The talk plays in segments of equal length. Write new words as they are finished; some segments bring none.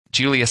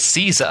Julius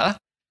Caesar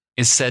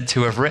is said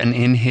to have written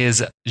in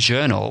his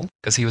journal,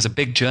 because he was a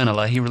big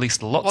journaler. He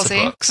released lots of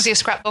books. Was he a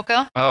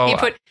scrapbooker? Oh,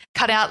 he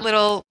cut out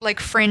little like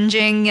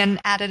fringing and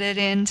added it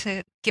in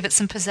to give it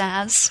some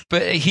pizzazz.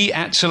 But he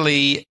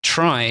actually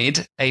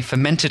tried a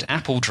fermented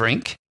apple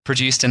drink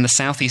produced in the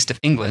southeast of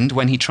England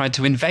when he tried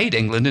to invade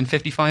England in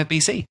 55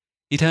 BC.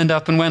 He turned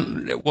up and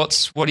went,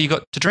 what do you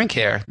got to drink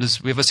here?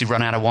 We've obviously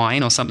run out of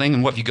wine or something,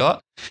 and what have you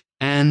got?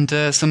 And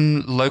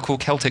some local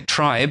Celtic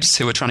tribes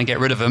who were trying to get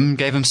rid of him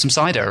gave him some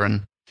cider,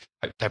 and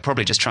they're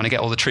probably just trying to get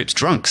all the troops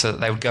drunk so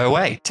that they would go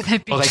away. So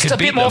they'd be just a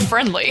bit more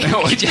friendly.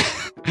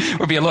 It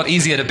would be a lot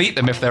easier to beat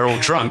them if they're all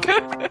drunk.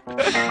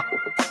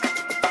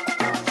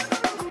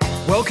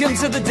 Welcome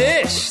to The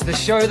Dish, the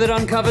show that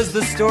uncovers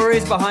the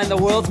stories behind the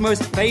world's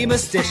most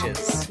famous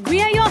dishes. We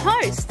are your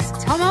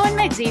hosts, Tomo and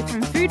Megsy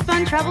from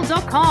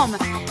foodfuntravel.com.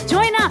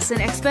 Join us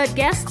and expert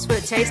guests for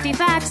tasty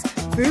facts,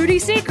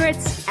 foodie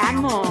secrets, and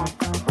more.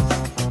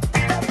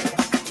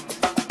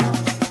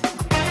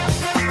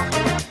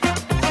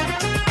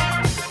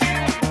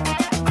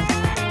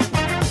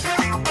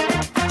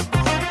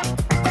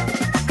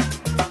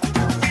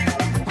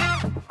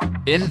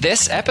 In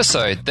this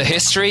episode, the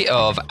history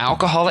of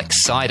alcoholic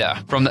cider,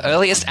 from the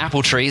earliest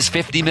apple trees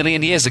 50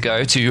 million years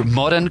ago to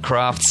modern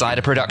craft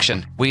cider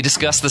production. We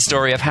discuss the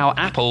story of how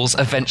apples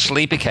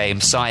eventually became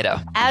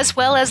cider. As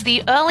well as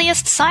the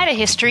earliest cider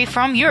history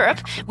from Europe,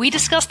 we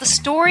discuss the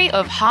story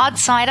of hard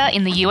cider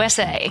in the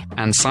USA.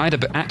 And cider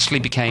actually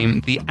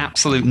became the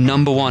absolute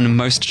number one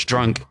most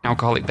drunk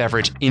alcoholic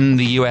beverage in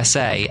the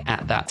USA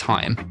at that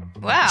time.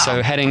 Wow.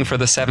 So heading for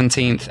the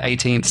 17th,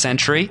 18th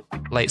century,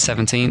 late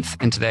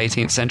 17th into the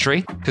 18th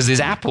century, because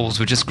these apples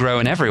were just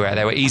growing everywhere.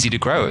 They were easy to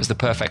grow. It was the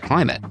perfect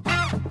climate.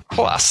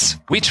 Plus,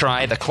 we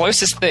try the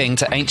closest thing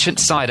to ancient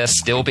cider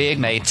still being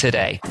made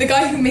today. The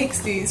guy who makes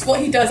these,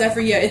 what he does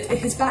every year,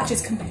 his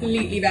batches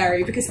completely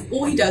vary, because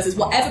all he does is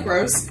whatever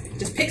grows,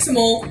 just picks them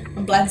all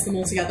and blends them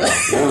all together.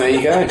 Oh, there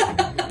you go.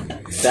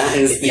 That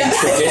is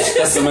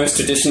that's the most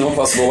traditional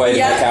possible way to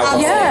make alcohol.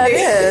 Yeah,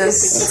 it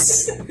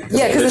is.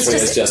 Because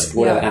it's just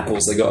whatever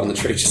apples they got on the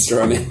tree, just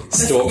throw them in.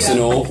 Stalks and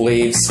all,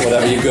 leaves,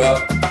 whatever you've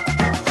got.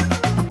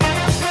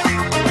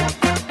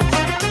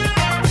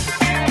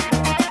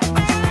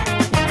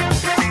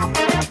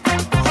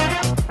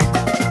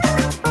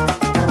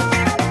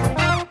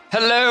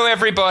 Hello,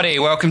 everybody.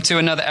 Welcome to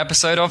another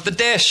episode of The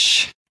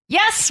Dish.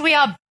 Yes, we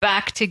are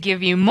back to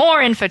give you more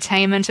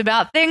infotainment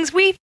about things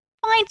we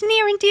find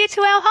near and dear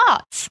to our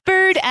hearts.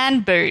 Food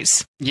and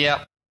booze.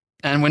 Yep.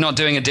 And we're not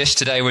doing a dish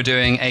today. We're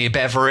doing a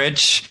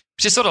beverage,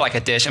 which is sort of like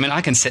a dish. I mean,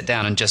 I can sit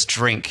down and just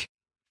drink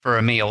for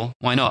a meal.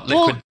 Why not?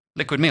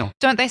 Liquid meal.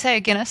 Don't they say a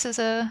Guinness is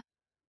a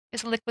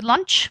liquid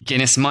lunch?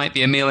 Guinness might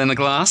be a meal in the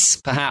glass,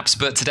 perhaps,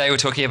 but today we're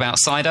talking about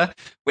cider,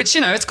 which,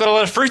 it's got a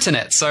lot of fruit in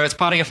it, so it's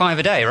part of your 5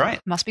 a day,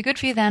 right? Must be good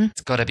for you then.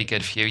 It's got to be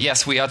good for you.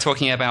 Yes, we are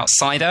talking about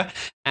cider,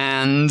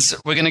 and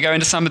we're going to go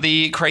into some of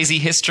the crazy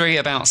history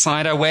about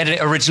cider. Where did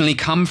it originally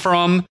come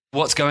from?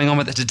 What's going on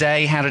with it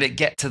today? How did it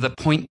get to the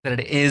point that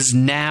it is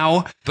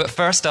now? But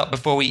first up,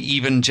 before we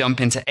even jump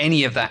into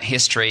any of that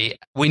history,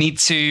 we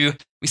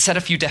set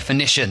a few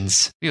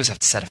definitions. We always have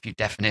to set a few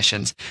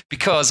definitions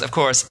because, of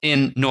course,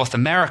 in North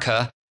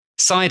America,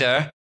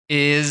 cider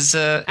is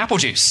apple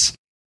juice,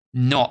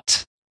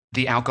 not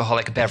the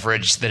alcoholic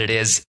beverage that it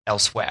is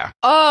elsewhere.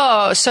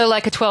 Oh, so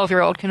like a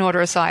 12-year-old can order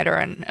a cider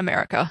in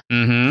America.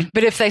 Mm-hmm.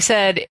 But if they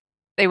said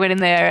they went in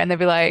there and they'd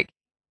be like,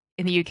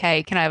 in the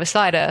UK, can I have a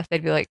cider?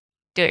 They'd be like,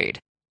 dude,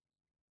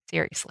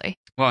 seriously.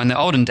 Well, in the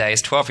olden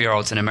days,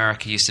 12-year-olds in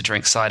America used to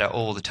drink cider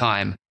all the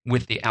time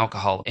with the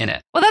alcohol in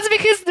it. Well, that's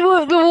because the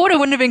water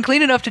wouldn't have been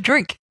clean enough to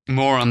drink.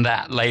 More on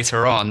that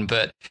later on.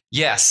 But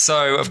yes,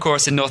 so of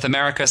course in North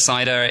America,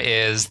 cider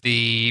is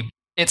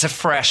it's a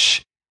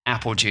fresh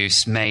apple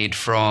juice made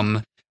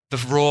from the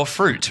raw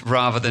fruit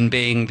rather than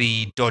being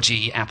the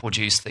dodgy apple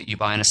juice that you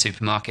buy in a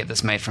supermarket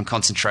that's made from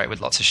concentrate with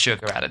lots of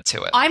sugar added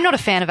to it. I'm not a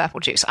fan of apple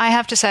juice. I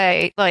have to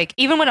say,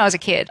 even when I was a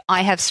kid,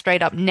 I have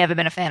straight up never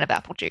been a fan of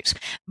apple juice.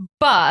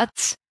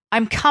 But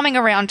I'm coming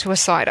around to a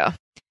cider,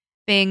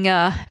 being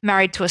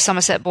married to a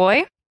Somerset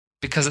boy.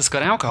 Because it's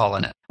got alcohol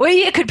in it. Well,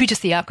 yeah, it could be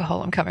just the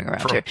alcohol I'm coming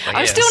around to.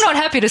 I'm still not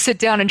happy to sit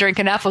down and drink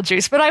an apple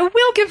juice, but I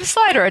will give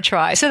cider a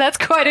try. So that's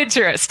quite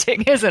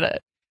interesting, isn't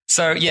it?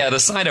 So, yeah, the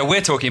cider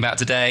we're talking about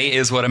today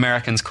is what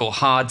Americans call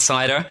hard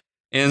cider,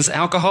 is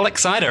alcoholic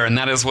cider, and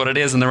that is what it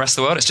is in the rest of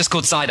the world. It's just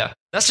called cider.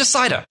 That's just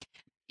cider.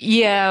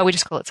 Yeah, we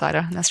just call it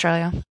cider in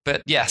Australia.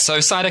 But yeah, so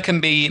cider can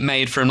be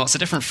made from lots of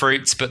different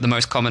fruits, but the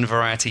most common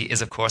variety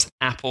is, of course,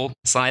 apple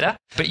cider.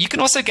 But you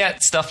can also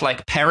get stuff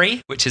like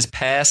perry, which is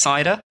pear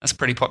cider. That's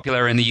pretty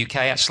popular in the UK,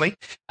 actually.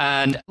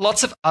 And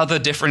lots of other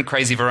different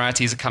crazy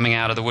varieties are coming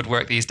out of the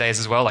woodwork these days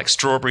as well, like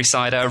strawberry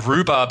cider,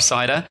 rhubarb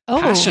cider,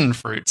 passion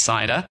fruit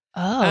cider,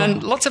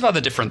 and lots of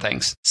other different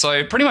things.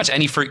 So pretty much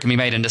any fruit can be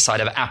made into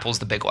cider, but apple's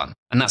the big one.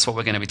 And that's what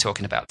we're going to be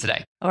talking about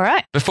today. All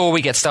right. Before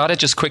we get started,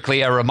 just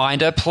quickly a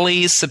reminder,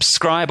 please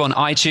subscribe on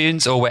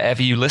iTunes or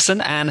wherever you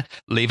listen and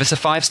leave us a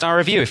 5-star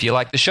review if you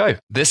like the show.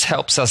 This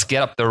helps us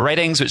get up the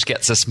ratings, which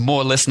gets us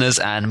more listeners,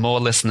 and more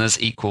listeners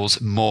equals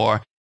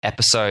more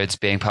episodes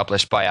being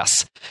published by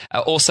us.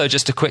 Also,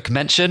 just a quick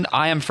mention,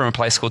 I am from a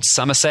place called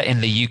Somerset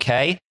in the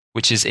UK,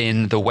 which is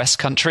in the West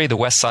Country, the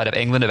west side of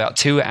England, about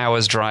 2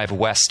 hours drive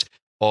west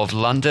of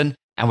London.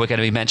 And we're going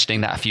to be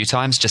mentioning that a few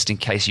times, just in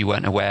case you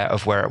weren't aware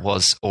of where it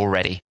was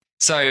already.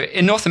 So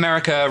in North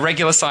America,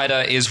 regular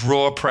cider is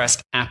raw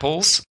pressed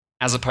apples,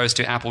 as opposed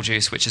to apple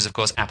juice, which is, of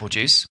course, apple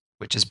juice,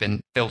 which has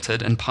been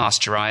filtered and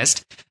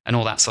pasteurized and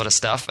all that sort of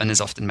stuff, and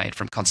is often made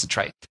from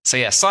concentrate. So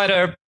yeah,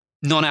 cider,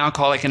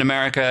 non-alcoholic in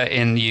America,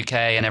 in the UK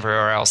and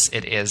everywhere else,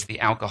 it is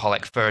the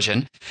alcoholic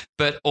version.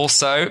 But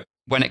also,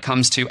 when it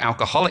comes to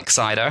alcoholic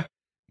cider,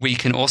 we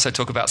can also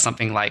talk about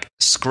something like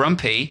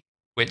scrumpy,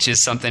 which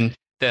is something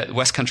that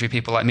West Country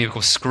people like me would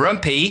call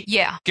scrumpy.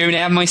 Yeah. Going to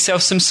have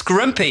myself some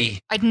scrumpy.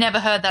 I'd never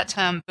heard that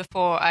term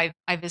before I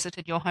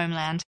visited your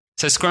homeland.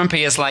 So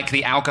scrumpy is like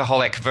the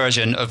alcoholic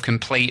version of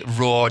complete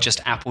raw,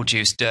 just apple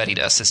juice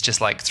dirtiness. It's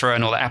just like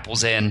throwing all the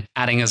apples in,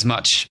 adding as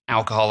much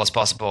alcohol as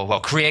possible,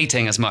 well,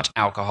 creating as much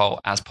alcohol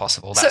as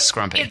possible. That's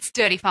scrumpy. It's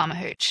dirty farmer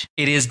hooch.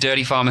 It is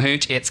dirty farmer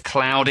hooch. It's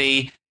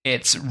cloudy.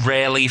 It's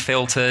rarely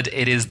filtered.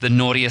 It is the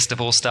naughtiest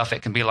of all stuff.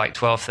 It can be like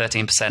 12,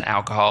 13%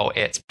 alcohol.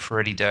 It's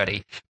pretty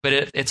dirty,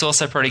 but it's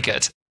also pretty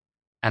good.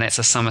 And it's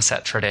a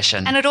Somerset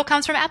tradition. And it all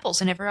comes from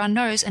apples, and everyone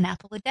knows an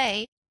apple a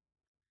day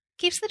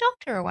keeps the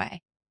doctor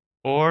away.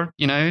 Or,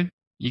 you know,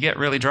 you get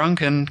really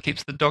drunk and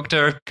keeps the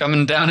doctor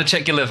coming down to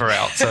check your liver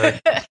out. So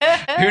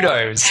who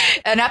knows?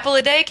 An apple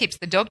a day keeps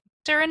the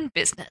doctor in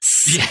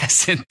business.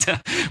 Yes,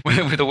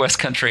 with the West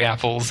Country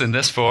apples in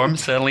this form,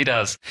 certainly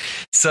does.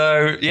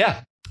 So,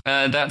 yeah.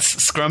 That's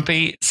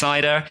scrumpy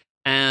cider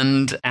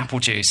and apple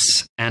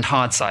juice and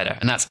hard cider.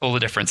 And that's all the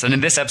difference. And in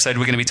this episode,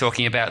 we're going to be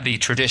talking about the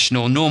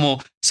traditional,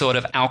 normal sort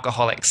of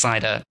alcoholic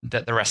cider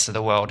that the rest of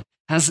the world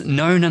has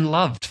known and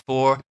loved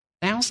for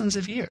thousands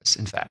of years,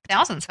 in fact.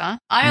 Thousands, huh?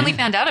 I only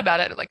found out about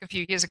it like a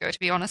few years ago, to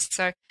be honest.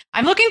 So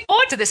I'm looking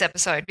forward to this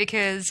episode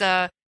because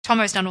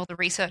Tomo's done all the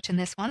research in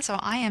this one. So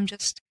I'm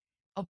just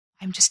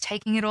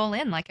taking it all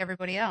in like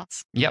everybody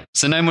else. Yep.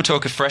 So no more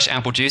talk of fresh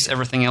apple juice.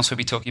 Everything else we'll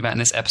be talking about in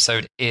this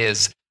episode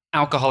is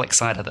alcoholic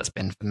cider that's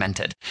been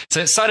fermented.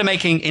 So cider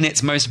making in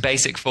its most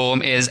basic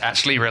form is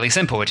actually really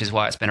simple, which is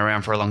why it's been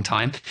around for a long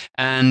time.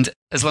 And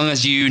as long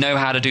as you know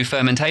how to do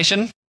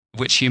fermentation,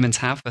 which humans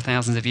have for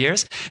thousands of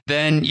years,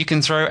 then you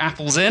can throw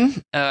apples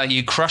in,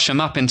 you crush them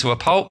up into a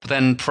pulp,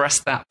 then press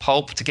that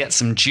pulp to get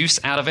some juice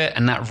out of it,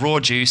 and that raw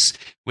juice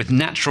with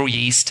natural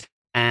yeast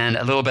and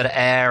a little bit of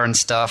air and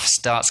stuff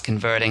starts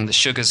converting the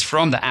sugars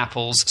from the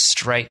apples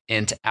straight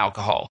into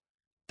alcohol.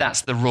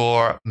 That's the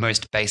raw,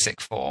 most basic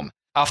form.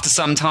 After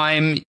some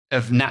time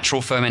of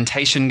natural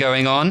fermentation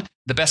going on,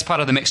 the best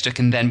part of the mixture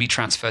can then be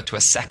transferred to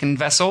a second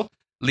vessel,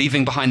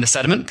 leaving behind the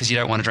sediment, because you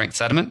don't want to drink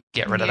sediment.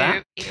 Get rid of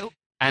that.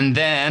 And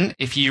then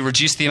if you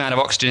reduce the amount of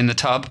oxygen in the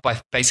tub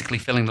by basically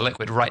filling the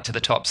liquid right to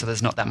the top so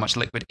there's not that much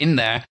liquid in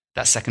there,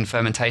 that second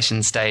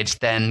fermentation stage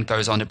then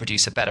goes on to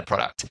produce a better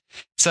product.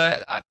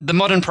 So the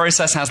modern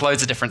process has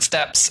loads of different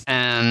steps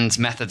and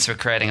methods for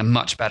creating a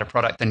much better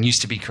product than used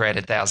to be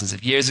created thousands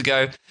of years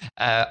ago.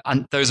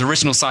 And those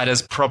original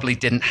ciders probably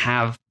didn't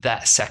have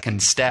that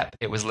second step.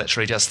 It was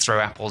literally just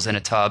throw apples in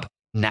a tub,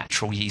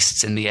 natural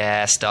yeasts in the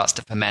air, starts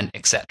to ferment,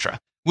 etc.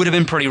 Would have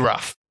been pretty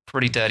rough.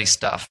 Pretty dirty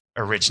stuff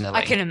originally.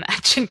 I can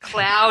imagine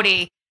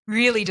cloudy,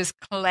 really just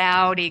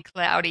cloudy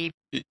liquid.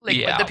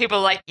 Yeah. The people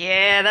are like,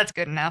 yeah, that's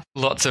good enough.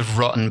 Lots of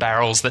rotten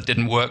barrels that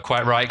didn't work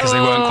quite right because they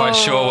weren't quite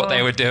sure what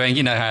they were doing.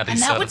 You know how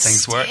these sort of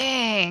things work.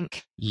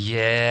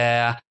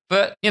 Yeah.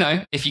 But, you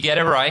know, if you get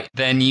it right,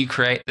 then you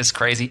create this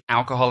crazy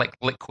alcoholic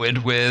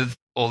liquid with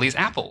all these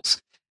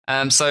apples.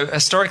 So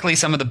historically,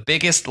 some of the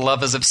biggest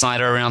lovers of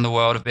cider around the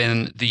world have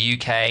been the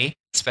UK,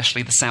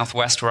 especially the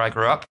southwest where I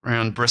grew up,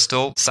 around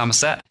Bristol,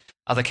 Somerset.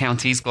 Other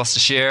counties,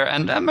 Gloucestershire,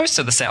 and most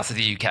of the south of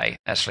the UK,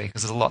 actually,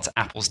 because there's lots of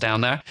apples down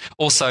there.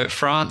 Also,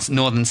 France,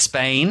 northern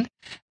Spain.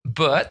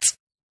 But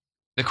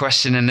the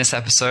question in this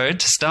episode,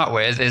 to start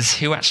with, is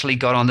who actually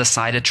got on the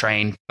cider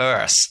train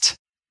first?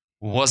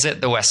 Was it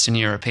the Western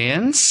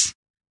Europeans?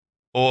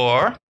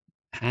 Or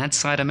had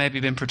cider maybe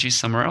been produced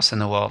somewhere else in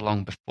the world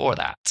long before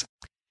that?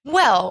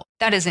 Well,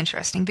 that is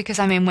interesting, because,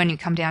 I mean, when you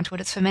come down to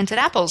it, it's fermented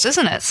apples,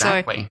 isn't it?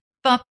 Exactly.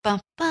 So,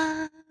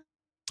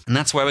 And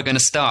that's where we're going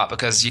to start,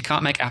 because you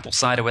can't make apple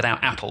cider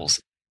without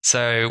apples.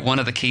 So one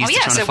of the keys to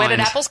trying to find... where did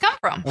apples come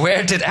from?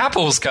 Where did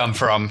apples come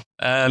from?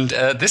 And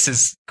this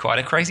is quite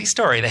a crazy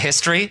story. The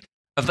history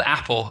of the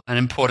apple, an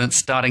important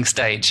starting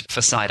stage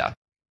for cider.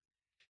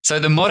 So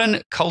the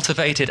modern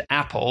cultivated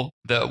apple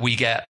that we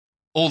get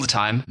all the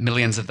time,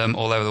 millions of them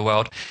all over the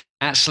world,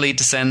 actually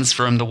descends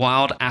from the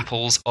wild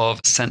apples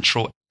of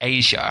Central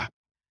Asia,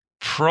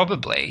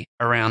 probably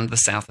around the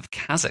south of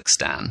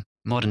Kazakhstan,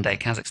 modern-day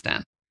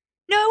Kazakhstan.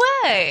 No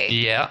way!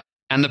 Yeah.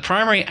 And the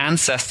primary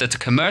ancestor to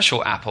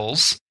commercial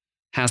apples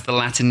has the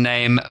Latin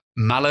name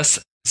Malus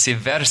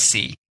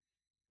Pumila.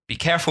 Be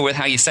careful with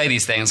how you say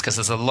these things, because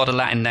there's a lot of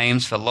Latin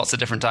names for lots of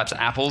different types of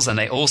apples, and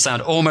they all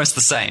sound almost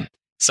the same.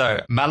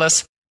 So,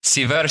 Malus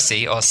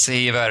Pumila or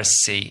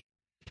Siversi.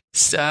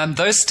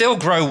 Those still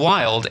grow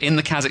wild in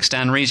the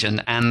Kazakhstan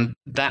region, and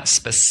that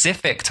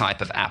specific type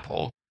of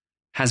apple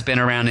has been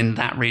around in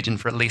that region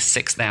for at least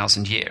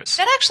 6,000 years.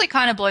 That actually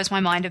kind of blows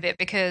my mind a bit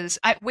because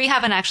we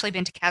haven't actually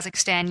been to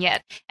Kazakhstan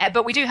yet,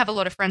 but we do have a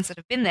lot of friends that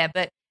have been there.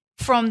 But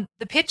from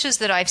the pictures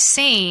that I've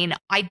seen,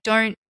 I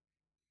don't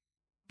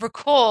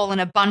recall an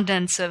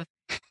abundance of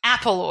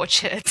apple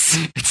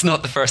orchards. It's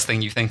not the first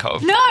thing you think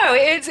of. No,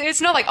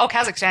 it's not like, oh,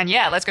 Kazakhstan,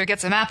 yeah, let's go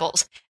get some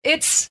apples.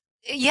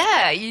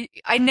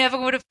 I never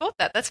would have thought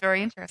that. That's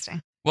very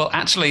interesting. Well,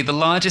 actually, the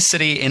largest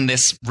city in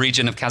this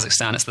region of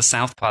Kazakhstan is the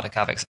south part of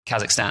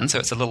Kazakhstan, so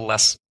it's a little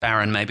less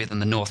barren maybe than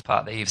the north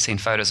part that you've seen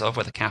photos of,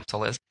 where the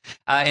capital is.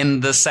 In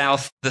the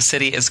south, the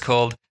city is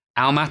called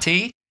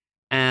Almaty,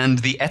 and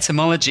the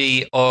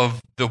etymology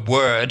of the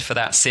word for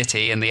that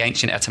city and the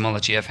ancient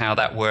etymology of how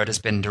that word has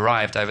been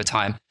derived over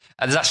time,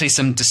 there's actually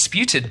some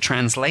disputed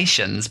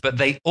translations, but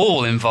they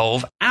all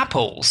involve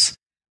apples.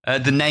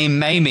 The name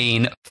may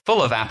mean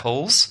full of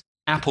apples,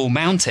 Apple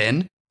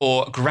Mountain,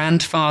 or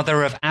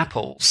grandfather of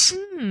apples.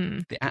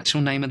 The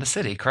actual name of the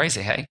city.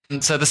 Crazy, hey?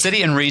 And so the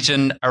city and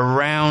region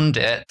around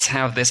it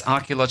have this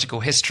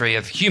archaeological history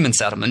of human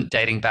settlement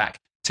dating back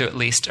to at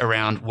least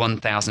around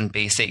 1000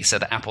 BC. So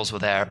the apples were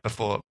there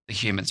before the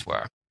humans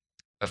were,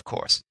 of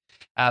course.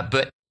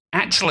 But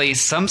actually,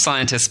 some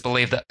scientists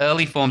believe that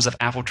early forms of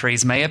apple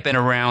trees may have been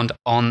around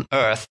on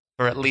Earth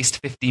for at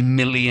least 50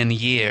 million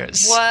years.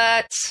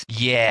 What?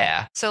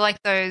 Yeah. So like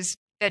those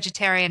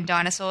vegetarian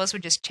dinosaurs were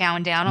just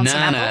chowing down on some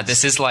apples? No,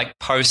 this is like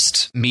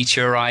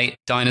post-meteorite.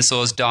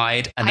 Dinosaurs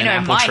died, and then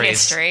apple trees. I know my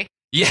history.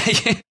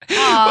 Yeah.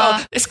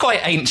 Well, it's quite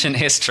ancient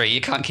history.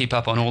 You can't keep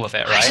up on all of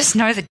it, right? I just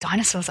know that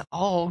dinosaurs are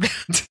old.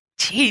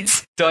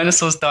 Jeez.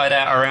 Dinosaurs died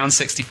out around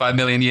 65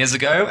 million years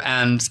ago,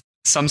 and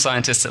some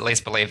scientists at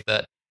least believe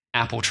that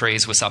apple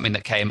trees were something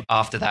that came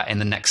after that in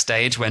the next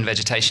stage when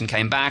vegetation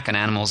came back and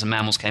animals and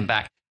mammals came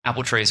back.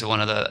 Apple trees were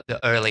one of the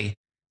early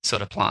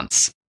sort of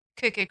plants.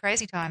 Cuckoo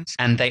crazy times.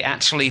 And they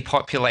actually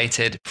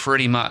populated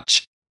pretty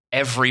much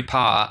every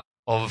part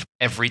of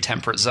every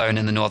temperate zone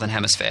in the northern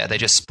hemisphere. They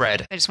just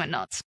spread. They just went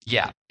nuts.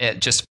 Yeah,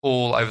 it just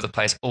all over the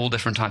place, all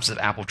different types of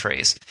apple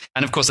trees.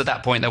 And of course, at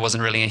that point, there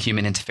wasn't really a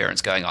human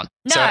interference going on.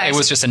 No, so it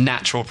was just a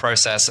natural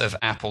process of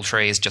apple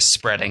trees just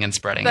spreading and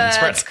spreading birds and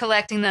spreading.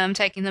 Collecting them,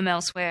 taking them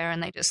elsewhere,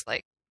 and they just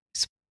like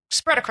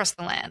spread across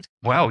the land.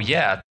 Well,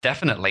 yeah,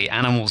 definitely.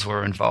 Animals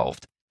were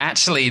involved.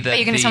 Actually, Are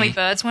you going to tell me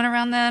birds went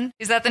around then?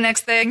 Is that the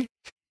next thing?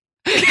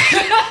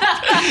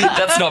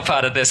 That's not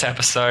part of this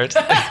episode.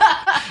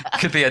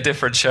 Could be a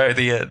different show,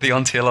 the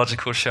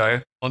ontological show.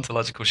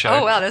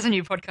 Oh wow, there's a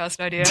new podcast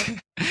idea.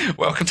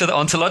 Welcome to the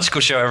ontological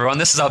show, everyone.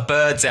 This is our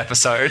birds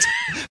episode.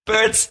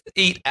 Birds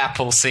eat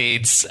apple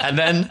seeds and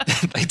then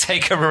they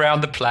take them around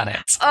the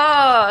planet.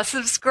 Oh,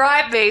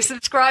 subscribe me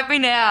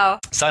now.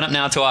 Sign up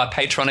now to our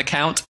Patreon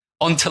account,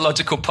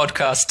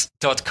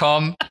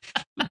 ontologicalpodcast.com.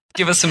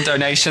 Give us some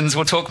donations.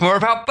 We'll talk more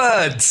about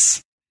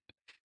birds.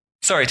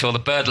 Sorry to all the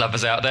bird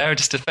lovers out there. I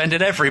just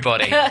offended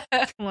everybody.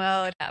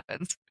 Well, it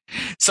happens.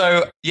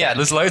 So, yeah,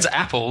 there's loads of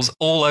apples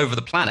all over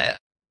the planet.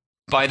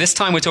 By this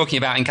time we're talking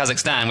about in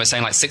Kazakhstan, we're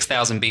saying like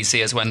 6,000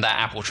 BC is when that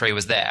apple tree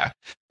was there.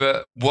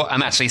 But what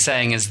I'm actually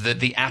saying is that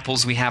the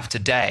apples we have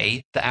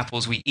today, the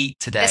apples we eat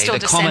today,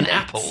 the common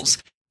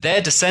apples,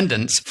 they're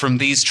descendants from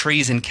these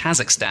trees in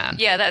Kazakhstan.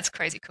 Yeah, that's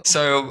crazy cool.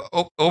 So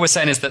all we're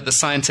saying is that the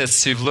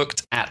scientists who've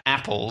looked at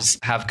apples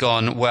have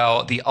gone,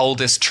 well, the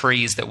oldest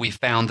trees that we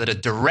found that are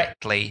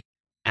directly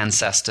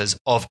ancestors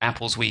of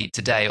apples we eat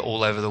today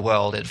all over the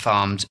world,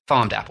 farmed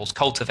apples,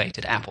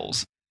 cultivated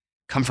apples,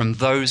 come from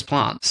those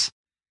plants.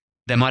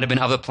 There might have been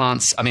other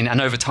plants. I mean, and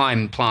over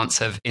time, plants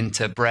have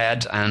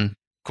interbred, and of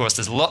course,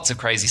 there's lots of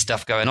crazy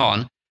stuff going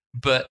on,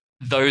 but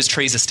those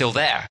trees are still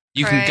there.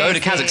 You can go to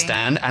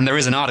Kazakhstan, and there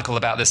is an article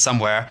about this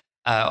somewhere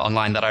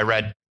online that I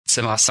read.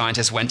 Some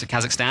scientists went to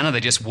Kazakhstan, and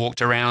they just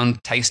walked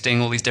around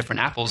tasting all these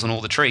different apples on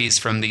all the trees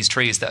from these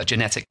trees that are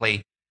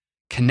genetically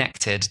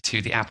connected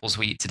to the apples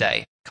we eat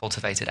today,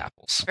 cultivated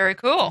apples. Very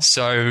cool.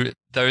 So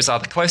those are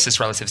the closest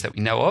relatives that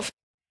we know of.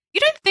 You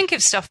don't think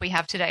of stuff we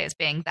have today as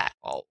being that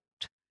old.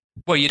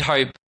 Well, you'd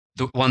hope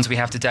the ones we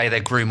have today,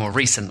 they grew more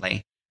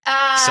recently.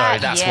 So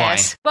that's why.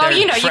 Well,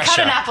 you fresher. cut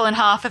an apple in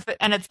half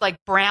and it's like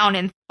brown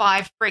in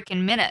 5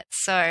 freaking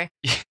minutes. So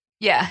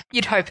yeah,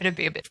 you'd hope it'd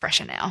be a bit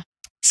fresher now.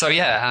 So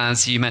yeah,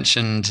 as you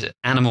mentioned,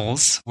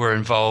 animals were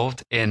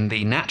involved in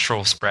the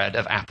natural spread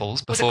of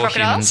apples before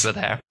humans were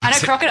there. I know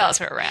crocodiles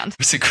were around.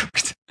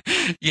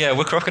 Yeah,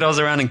 were crocodiles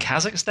around in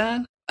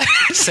Kazakhstan?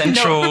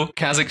 Central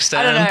Kazakhstan?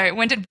 I don't know.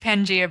 When did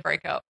Pangea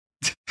break up?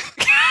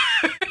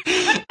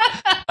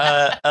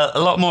 A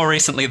lot more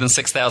recently than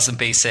 6,000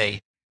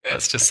 BC.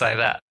 Let's just say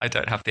that. I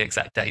don't have the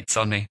exact dates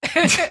on me.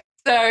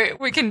 So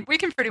we can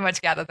pretty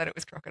much gather that it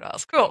was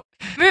crocodiles. Cool.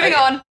 Moving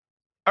on.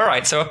 All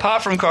right, so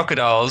apart from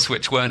crocodiles,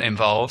 which weren't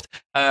involved,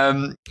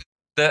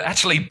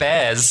 actually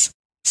bears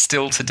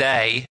still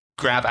today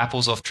grab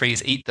apples off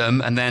trees, eat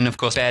them, and then, of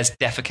course, bears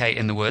defecate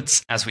in the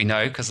woods, as we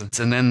know,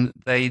 and then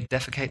they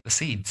defecate the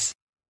seeds.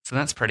 So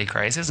that's pretty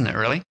crazy, isn't it,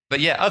 really? But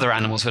yeah, other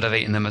animals would have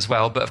eaten them as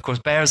well. But of course,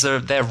 bears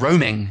they're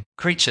roaming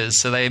creatures,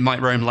 so they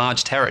might roam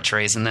large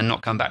territories and then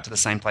not come back to the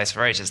same place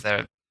for ages.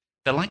 They're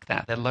like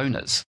that. They're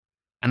loners.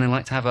 and they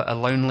like to have a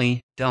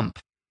lonely dump.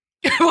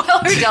 Well,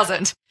 who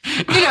doesn't?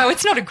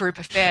 It's not a group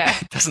affair.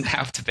 It doesn't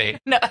have to be.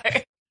 No.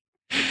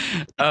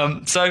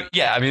 So,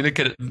 yeah, I mean, look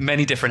at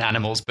many different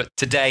animals, but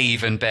today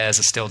even bears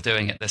are still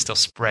doing it. They're still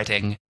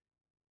spreading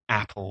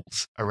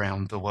apples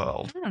around the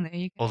world. Oh, there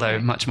you go. Although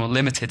much more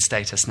limited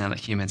status now that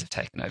humans have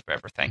taken over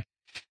everything.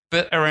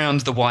 But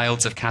around the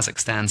wilds of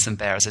Kazakhstan, some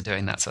bears are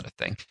doing that sort of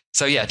thing.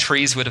 So, yeah,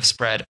 trees would have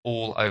spread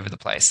all over the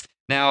place.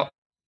 Now,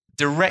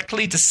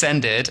 directly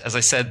descended, as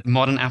I said,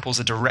 modern apples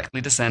are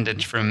directly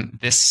descended from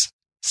this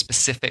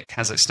specific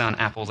Kazakhstan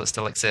apple that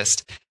still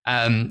exists.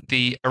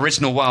 The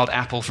original wild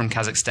apple from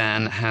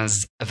Kazakhstan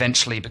has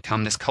eventually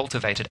become this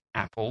cultivated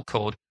apple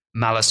called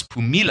Malus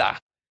Pumila,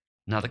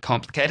 another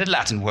complicated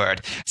Latin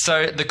word.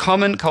 So the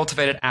common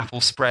cultivated apple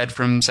spread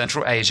from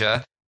Central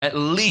Asia, at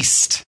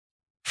least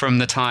from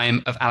the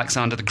time of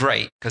Alexander the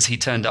Great, because he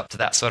turned up to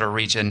that sort of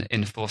region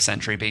in 4th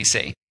century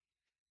BC.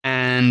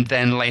 And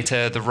then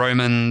later the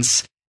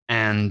Romans,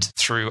 and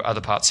through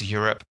other parts of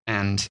Europe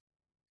and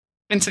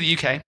into the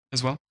UK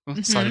as well,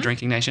 cider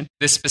drinking nation.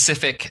 This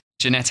specific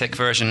genetic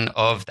version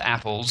of the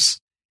apples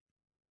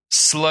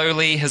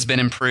slowly has been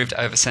improved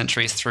over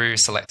centuries through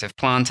selective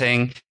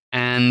planting.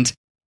 And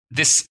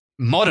this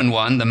modern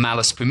one, the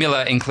Malus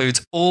Pumila,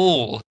 includes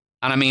all,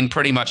 and I mean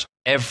pretty much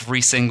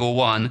every single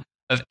one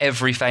of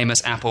every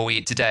famous apple we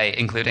eat today,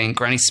 including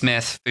Granny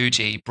Smith,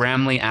 Fuji,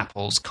 Bramley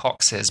apples,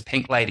 Coxes,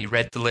 Pink Lady,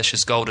 Red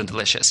Delicious, Golden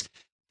Delicious.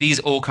 These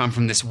all come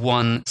from this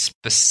one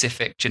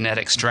specific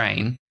genetic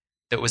strain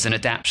that was an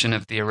adaptation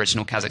of the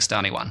original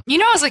Kazakhstani one.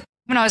 When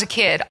I was a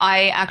kid,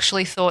 I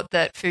actually thought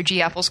that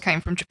Fuji apples came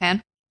from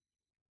Japan.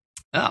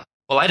 Oh,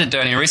 well, I didn't do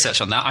any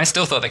research on that. I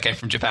still thought they came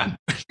from Japan.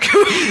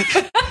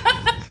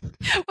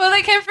 Well,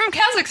 they came from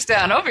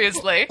Kazakhstan,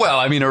 obviously. Well,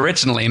 I mean,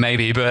 originally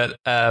maybe, but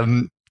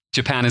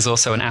Japan is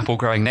also an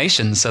apple-growing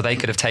nation, so they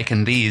could have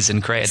taken these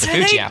and created the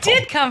Fuji apple. They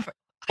did come from...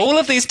 All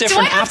of these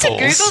different apples... Do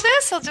I have to Google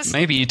this? I'll just...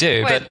 Maybe you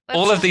do, but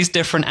all of these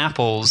different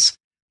apples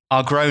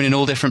are grown in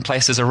all different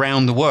places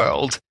around the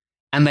world,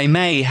 and they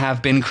may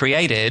have been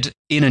created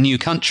in a new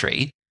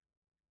country.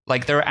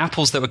 Like, there are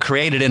apples that were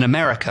created in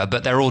America,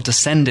 but they're all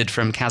descended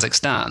from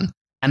Kazakhstan,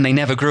 and they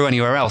never grew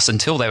anywhere else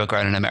until they were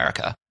grown in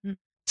America.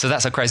 So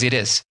that's how crazy it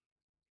is.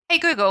 Hey,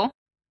 Google,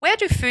 where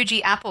do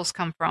Fuji apples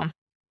come from?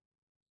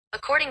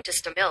 According to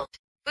Stamilt,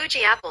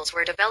 Fuji apples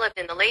were developed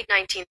in the late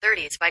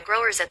 1930s by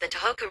growers at the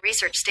Tohoku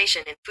Research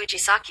Station in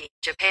Fujisaki,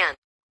 Japan.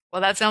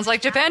 Well, that sounds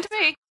like Japan to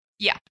me.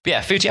 Yeah.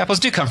 Yeah, Fuji apples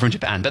do come from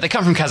Japan, but they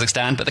come from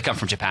Kazakhstan, but they come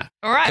from Japan.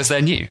 All right. Because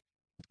they're new.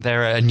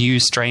 They're a new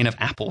strain of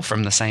apple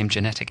from the same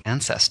genetic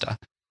ancestor.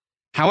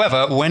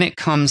 However, when it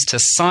comes to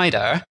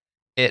cider,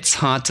 it's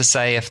hard to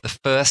say if the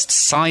first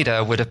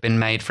cider would have been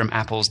made from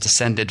apples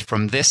descended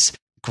from this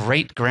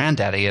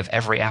great-granddaddy of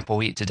every apple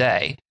we eat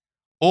today,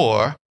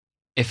 or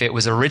if it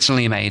was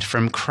originally made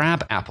from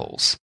crab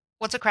apples.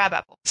 What's a crab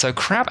apple? So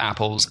crab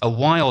apples are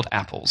wild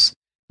apples.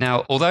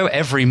 Now, although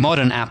every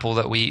modern apple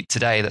that we eat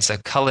today that's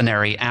a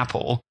culinary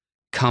apple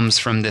comes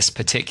from this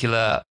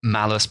particular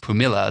Malus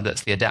Pumila,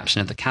 that's the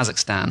adaptation of the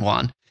Kazakhstan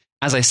one,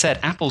 as I said,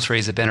 apple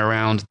trees have been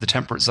around the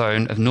temperate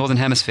zone of Northern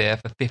Hemisphere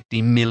for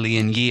 50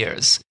 million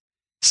years.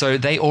 So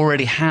they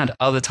already had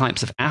other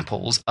types of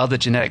apples, other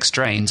genetic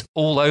strains,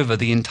 all over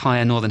the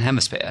entire Northern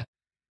Hemisphere.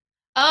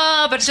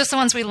 But it's just the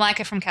ones we like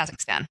are from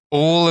Kazakhstan.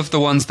 All of the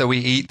ones that we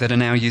eat that are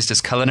now used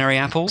as culinary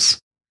apples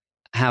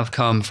have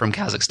come from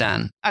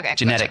Kazakhstan,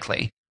 genetically.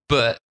 Gotcha.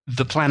 But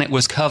the planet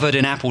was covered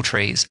in apple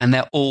trees, and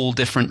they're all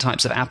different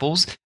types of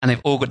apples, and they've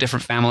all got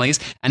different families.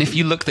 And if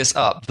you look this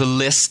up, the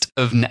list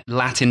of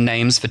Latin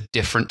names for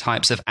different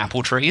types of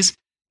apple trees,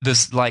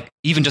 there's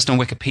even just on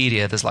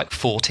Wikipedia, there's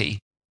 40.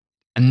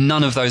 And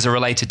none of those are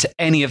related to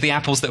any of the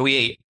apples that we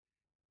eat.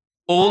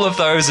 All of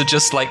those are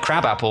just like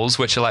crab apples,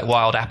 which are like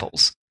wild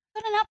apples.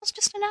 But an apple's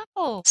just an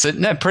apple. So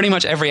no, pretty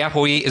much every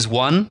apple we eat is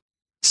one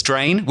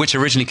strain, which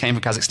originally came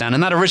from Kazakhstan.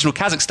 And that original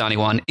Kazakhstani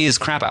one is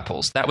crab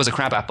apples. That was a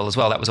crab apple as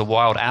well. That was a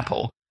wild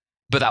apple.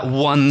 But that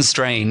one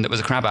strain that was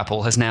a crab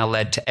apple has now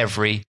led to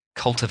every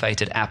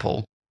cultivated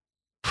apple,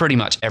 pretty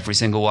much every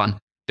single one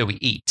that we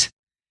eat.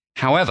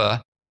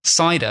 However,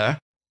 cider,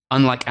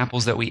 unlike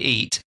apples that we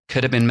eat,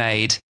 could have been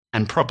made,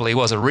 and probably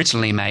was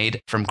originally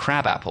made, from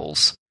crab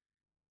apples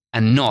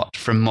and not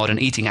from modern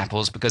eating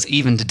apples, because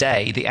even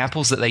today, the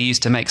apples that they use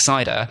to make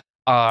cider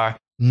are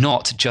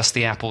not just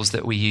the apples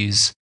that we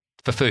use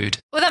for food.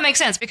 Well, that makes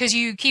sense, because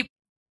you keep,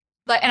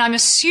 and I'm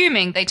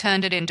assuming they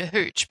turned it into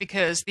hooch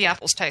because the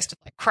apples tasted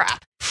like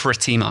crap.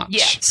 Pretty much.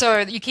 Yeah, so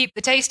you keep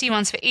the tasty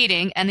ones for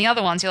eating, and the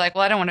other ones you're like,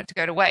 well, I don't want it to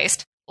go to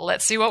waste.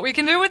 Let's see what we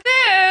can do with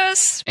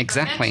this.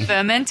 Exactly.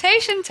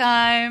 Fermentation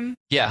time.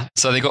 Yeah,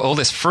 so they got all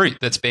this fruit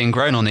that's being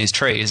grown on these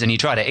trees, and you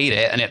try to eat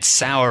it, and it's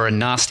sour and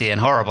nasty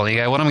and horrible. And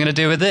you go, what am I going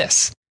to do with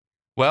this?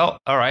 Well,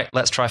 all right,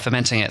 let's try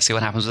fermenting it, see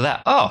what happens with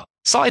that. Oh,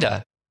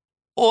 cider.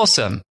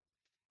 Awesome.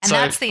 And so,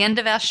 that's the end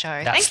of our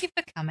show. Thank you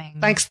for coming.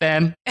 Thanks,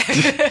 Ben.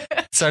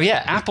 So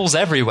yeah, apples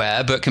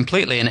everywhere, but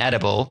completely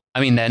inedible.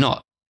 I mean, they're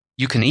not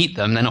you can eat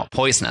them. They're not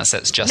poisonous.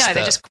 It's just No,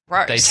 they're just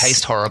gross. they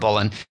taste horrible.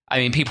 And I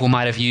mean, people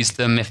might have used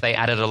them if they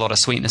added a lot of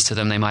sweetness to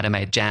them. They might have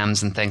made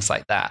jams and things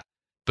like that.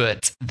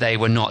 But they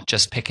were not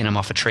just picking them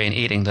off a tree and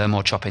eating them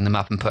or chopping them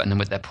up and putting them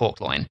with their pork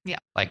loin.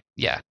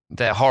 Yeah.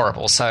 They're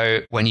horrible.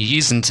 So when you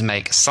use them to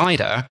make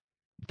cider,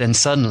 then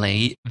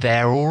suddenly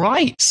they're all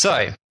right.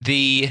 So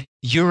the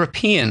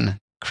European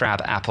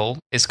crab apple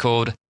is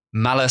called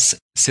Malus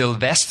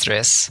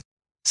sylvestris.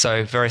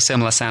 So very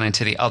similar sounding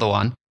to the other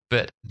one,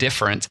 but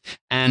different.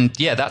 And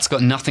yeah, that's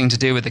got nothing to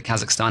do with the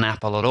Kazakhstan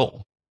apple at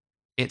all.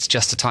 It's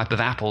just a type of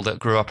apple that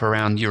grew up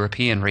around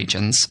European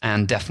regions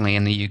and definitely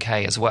in the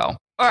UK as well.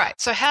 All right.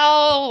 So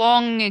how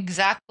long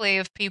exactly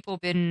have people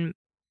been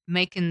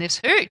making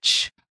this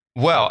hooch?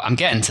 Well, I'm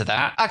getting to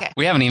that. Okay.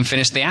 We haven't even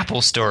finished the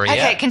apple story yet.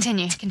 Okay,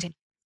 continue.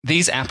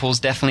 These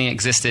apples definitely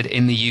existed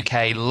in the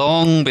UK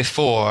long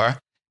before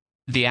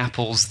the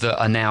apples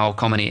that are now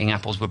common eating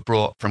apples were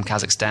brought from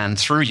Kazakhstan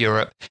through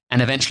Europe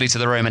and eventually to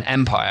the Roman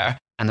Empire.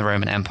 And the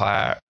Roman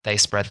Empire, they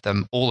spread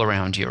them all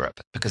around Europe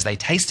because they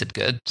tasted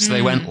good. So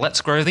they went,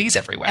 let's grow these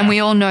everywhere. And we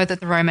all know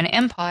that the Roman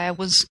Empire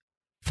was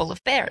full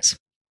of bears.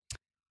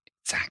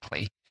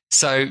 Exactly.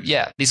 So,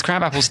 yeah, these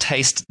crab apples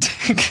taste...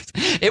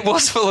 It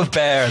was full of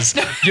bears.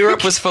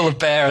 Europe was full of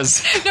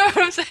bears. No,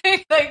 I'm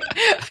saying, like,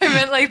 I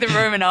meant like the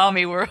Roman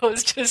army where it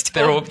was just...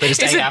 They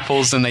just ate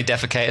apples and they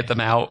defecated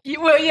them out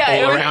well,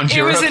 yeah, all around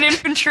Europe. It was an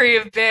infantry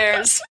of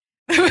bears.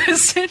 Everyone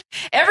thought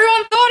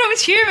it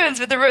was humans,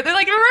 but they're like,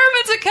 the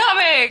Romans are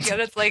coming!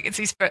 And it's like, it's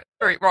these... They're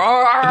going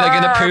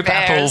to poop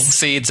bears. apple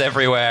seeds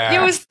everywhere.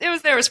 It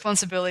was their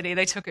responsibility.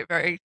 They took it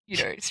very,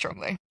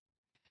 strongly.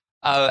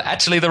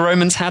 Actually, the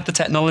Romans had the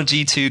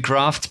technology to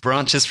graft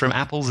branches from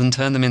apples and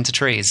turn them into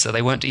trees, so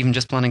they weren't even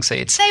just planting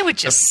seeds. They were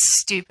just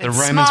stupid. The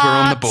Romans were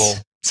on the ball,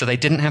 so they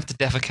didn't have to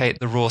defecate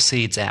the raw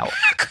seeds out.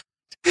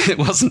 It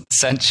wasn't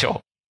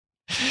essential.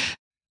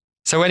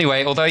 So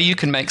anyway, although you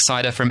can make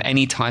cider from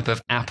any type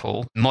of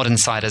apple, modern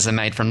ciders are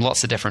made from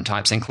lots of different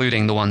types,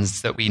 including the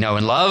ones that we know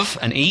and love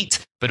and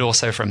eat, but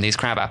also from these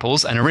crab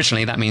apples. And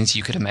originally that means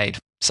you could have made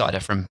cider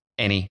from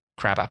any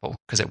crab apple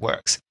because it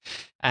works.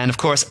 And of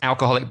course,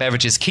 alcoholic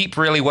beverages keep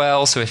really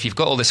well. So if you've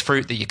got all this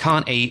fruit that you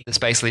can't eat, that's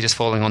basically just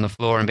falling on the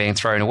floor and being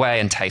thrown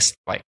away and tastes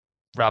like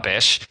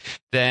rubbish,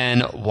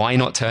 then why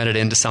not turn it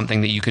into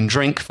something that you can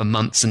drink for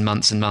months and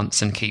months and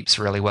months and keeps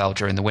really well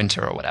during the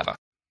winter or whatever.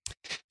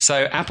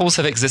 So apples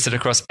have existed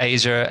across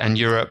Asia and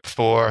Europe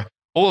for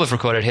all of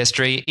recorded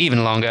history,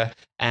 even longer.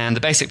 And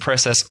the basic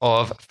process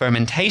of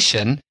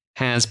fermentation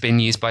has been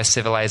used by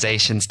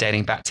civilizations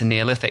dating back to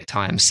Neolithic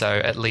times. So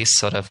at least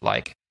sort of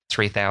like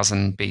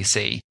 3000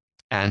 BC.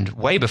 And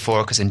way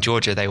before, because in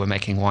Georgia they were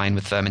making wine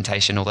with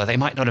fermentation, although they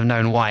might not have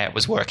known why it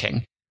was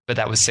working. But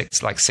that was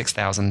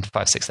 6,000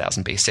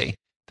 BC.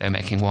 They were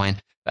making wine.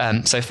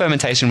 So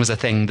fermentation was a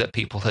thing that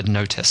people had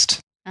noticed.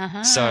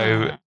 Uh-huh.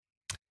 So,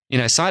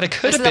 cider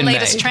could have been been the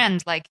latest made.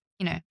 trend, like,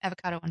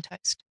 avocado on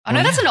toast. Oh,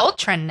 no, that's an old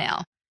trend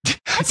now.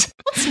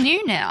 What's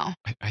new now?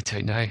 I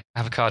don't know.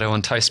 Avocado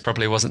on toast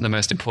probably wasn't the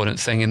most important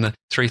thing in the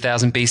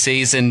 3000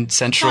 BCs in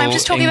Central... No, I'm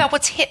just talking about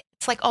what's hip.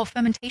 It's like,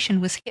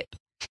 fermentation was hip.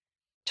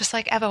 Just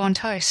like avo on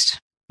toast,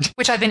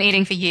 which I've been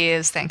eating for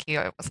years. Thank you.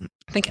 I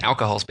think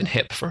alcohol's been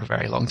hip for a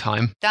very long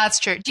time. That's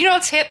true. Do you know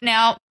what's hip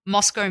now?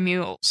 Moscow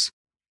mules.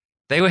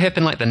 They were hip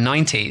in like the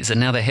 90s and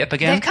now they're hip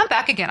again? They've come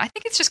back again. I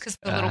think it's just because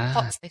the little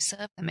pots they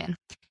serve them in.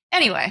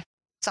 Anyway,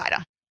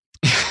 cider.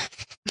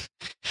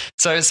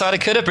 So cider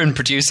could have been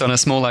produced on a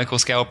small local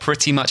scale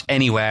pretty much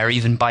anywhere,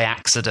 even by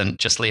accident,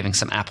 just leaving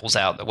some apples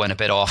out that went a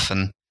bit off.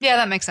 And yeah,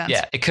 that makes sense.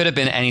 Yeah, it could have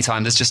been any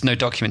time. There's just no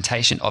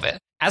documentation of it.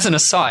 As an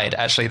aside,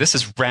 actually, this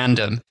is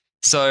random.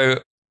 So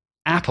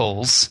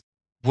apples,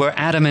 were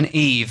Adam and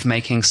Eve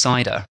making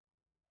cider?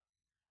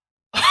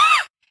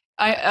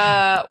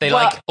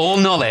 Like all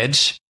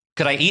knowledge.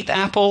 Could I eat the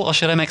apple or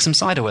should I make some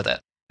cider with it?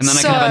 And then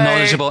I can have a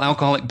knowledgeable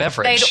alcoholic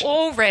beverage. They'd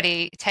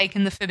already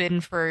taken the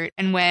forbidden fruit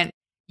and went,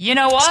 you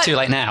know what? It's too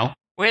late now.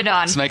 We're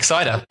done. Let's make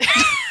cider.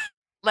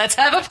 Let's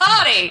have a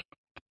party.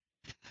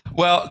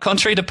 Well,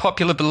 contrary to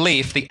popular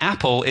belief, the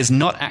apple is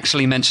not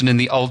actually mentioned in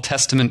the Old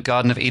Testament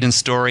Garden of Eden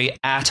story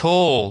at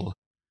all.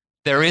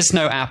 There is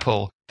no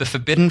apple. The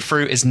forbidden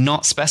fruit is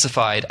not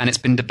specified, and it's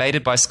been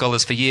debated by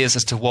scholars for years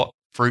as to what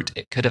fruit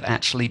it could have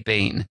actually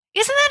been.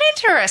 Isn't that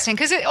interesting?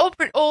 Because it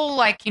all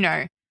like,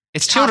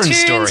 it's children's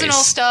stories. And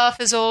all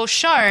stuff is all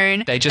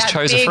shown. They just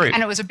chose a fruit.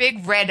 And it was a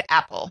big red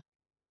apple,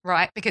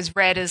 right? Because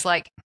red is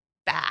like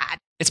bad.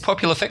 It's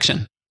popular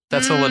fiction.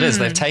 That's all it is.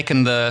 They've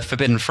taken the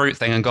forbidden fruit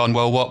thing and gone,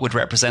 well, what would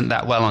represent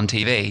that well on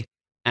TV?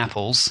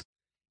 Apples,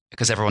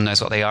 because everyone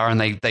knows what they are and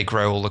they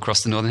grow all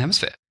across the Northern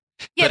Hemisphere.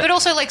 Yeah, but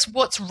also like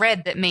what's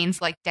red that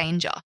means like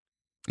danger.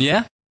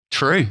 Yeah,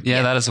 true.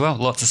 Yeah, that as well.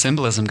 Lots of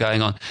symbolism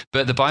going on.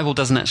 But the Bible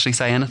doesn't actually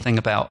say anything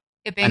about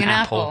it being an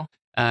apple.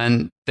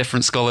 And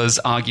different scholars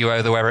argue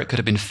over whether it could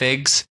have been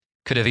figs,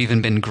 Could have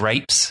even been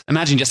grapes.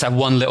 Imagine just have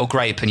one little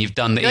grape and you've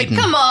done the Eden.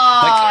 Come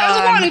on! Like,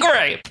 there's one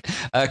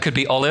grape! Could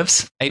be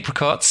olives,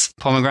 apricots,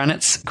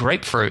 pomegranates,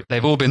 grapefruit.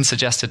 They've all been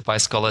suggested by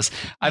scholars.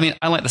 I mean,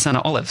 I like the sound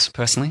of olives,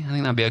 personally. I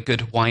think that'd be a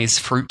good, wise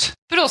fruit.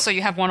 But also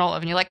you have one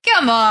olive and you're like,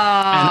 come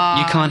on! And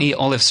you can't eat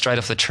olives straight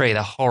off the tree.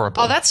 They're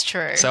horrible. Oh, that's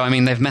true. So, I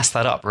mean, they've messed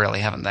that up, really,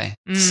 haven't they?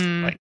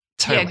 Like,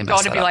 totally messed God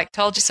to that be up. like,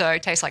 told you so,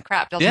 tastes like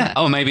crap, doesn't it?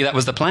 Oh, maybe that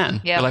was the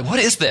plan. Yeah. You're like, what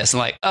is this? And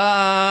like,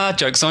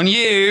 joke's on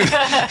you.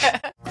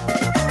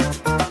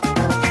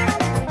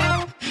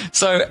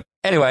 So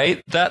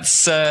anyway, that's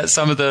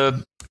some of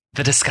the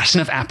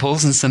discussion of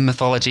apples and some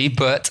mythology.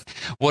 But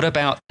what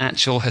about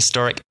actual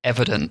historic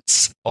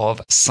evidence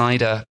of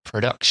cider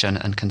production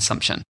and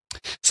consumption?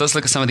 So let's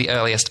look at some of the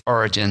earliest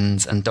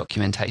origins and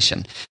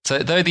documentation. So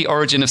though the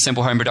origin of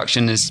simple home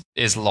production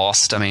is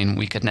lost, I mean,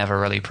 we could never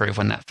really prove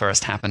when that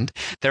first happened,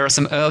 there are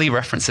some early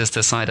references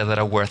to cider that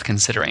are worth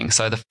considering.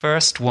 So the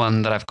first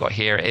one that I've got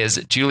here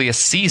is Julius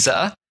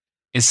Caesar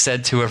is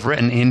said to have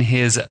written in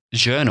his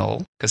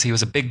journal, because he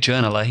was a big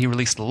journaler. He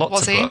released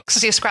lots of books.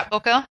 Was he a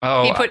scrapbooker?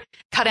 Oh, He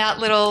cut out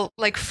little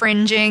like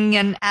fringing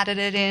and added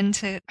it in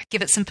to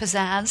give it some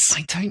pizzazz.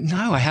 I don't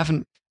know. I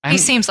haven't He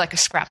seems like a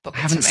scrapbooker. I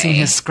haven't to seen me.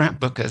 his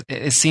scrapbook.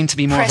 It seemed to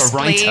be more of a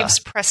writer.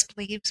 Pressed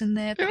leaves in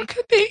there. It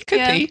could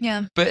be.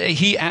 Yeah. But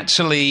he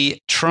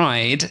actually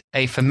tried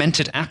a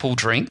fermented apple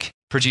drink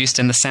produced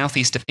in the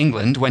southeast of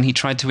England when he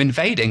tried to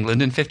invade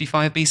England in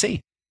 55 BC.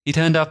 He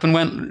turned up and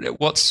went,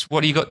 what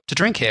do you got to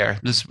drink here?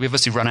 We've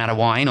obviously run out of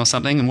wine or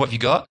something, and what have you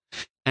got?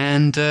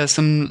 And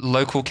some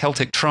local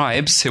Celtic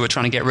tribes who were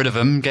trying to get rid of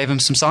him gave him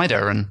some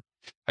cider, and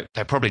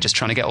they're probably just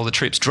trying to get all the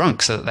troops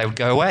drunk so that they would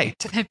go away.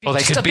 Or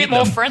they could a bit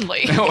more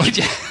friendly.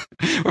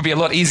 It would be a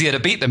lot easier to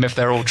beat them if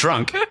they're all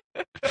drunk.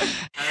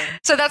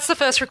 So that's the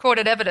first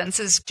recorded evidence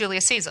is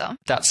Julius Caesar.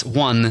 That's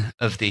one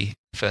of the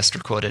first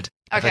recorded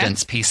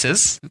evidence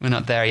pieces. We're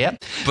not there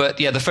yet. But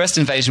yeah, the first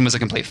invasion was a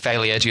complete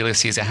failure. Julius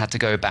Caesar had to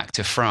go back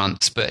to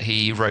France, but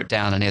he wrote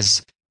down in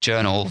his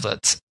journal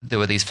that there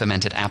were these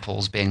fermented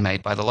apples being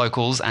made by the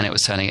locals and it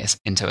was turning it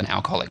into an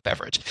alcoholic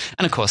beverage.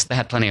 And of course, they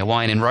had plenty of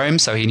wine in Rome,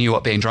 so he knew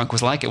what being drunk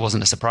was like. It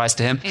wasn't a surprise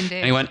to him. Indeed.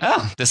 And he went,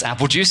 oh, this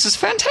apple juice is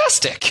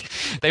fantastic.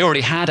 They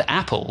already had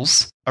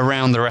apples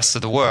around the rest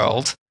of the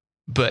world,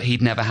 but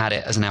he'd never had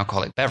it as an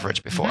alcoholic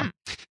beverage before.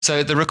 Mm-hmm.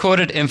 So the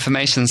recorded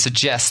information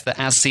suggests that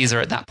as Caesar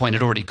at that point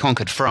had already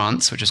conquered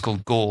France, which was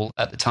called Gaul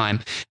at the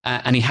time,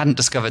 and he hadn't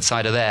discovered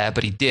cider there,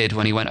 but he did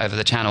when he went over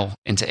the channel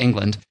into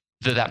England,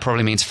 that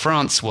probably means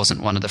France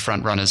wasn't one of the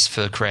front runners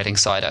for creating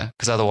cider,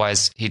 because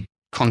otherwise he'd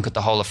conquered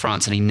the whole of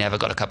France and he never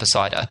got a cup of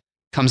cider.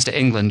 Comes to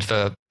England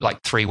for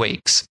like 3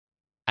 weeks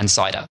and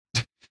cider.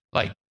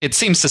 Like, it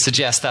seems to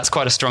suggest that's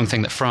quite a strong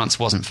thing that France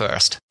wasn't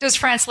first. Does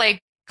France lay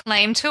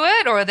claim to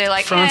it, or are they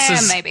like,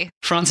 maybe?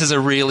 France is a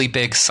really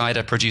big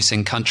cider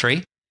producing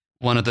country,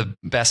 one of the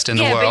best in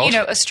the world. Yeah, but you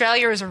know,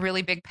 Australia is a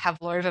really big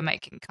pavlova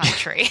making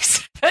country,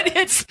 but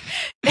it's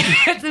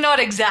not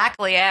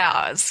exactly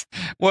ours.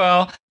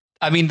 Well,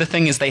 I mean, the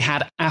thing is they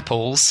had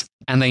apples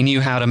and they knew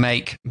how to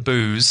make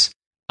booze,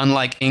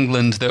 unlike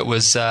England that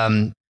was,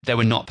 they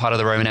were not part of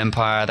the Roman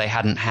Empire. They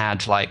hadn't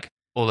had like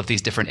all of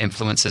these different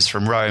influences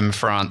from Rome.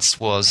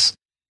 France was,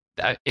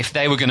 if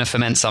they were going to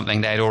ferment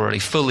something, they'd already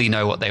fully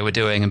know what they were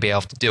doing and be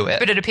able to do it.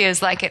 But it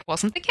appears like it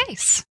wasn't the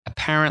case.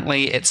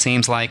 Apparently, it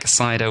seems like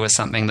cider was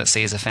something that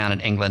Caesar found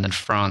in England and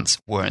France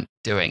weren't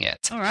doing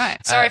it. All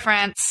right. Sorry,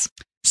 France.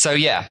 So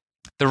yeah,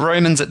 the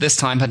Romans at this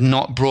time had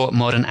not brought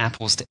modern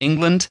apples to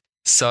England.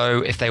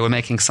 So if they were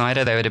making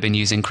cider, they would have been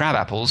using crab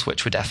apples,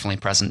 which were definitely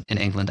present in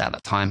England at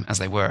that time, as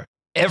they were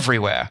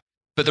everywhere.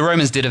 But the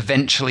Romans did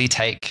eventually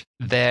take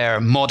their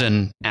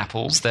modern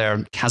apples, their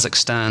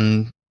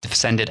Kazakhstan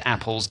descended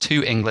apples,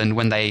 to England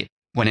when they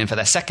went in for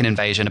their second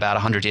invasion about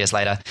 100 years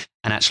later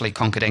and actually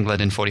conquered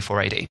England in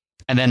 44 AD.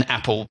 And then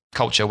apple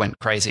culture went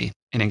crazy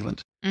in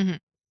England. Mm-hmm.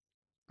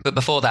 But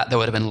before that, there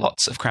would have been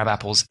lots of crab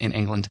apples in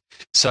England.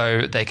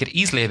 So they could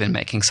easily have been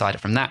making cider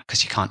from that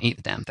because you can't eat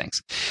the damn things.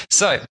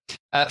 So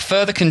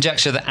further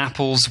conjecture that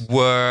apples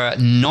were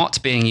not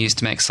being used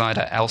to make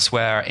cider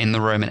elsewhere in the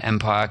Roman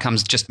Empire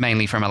comes just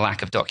mainly from a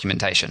lack of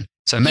documentation.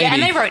 So maybe, yeah,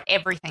 and they wrote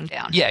everything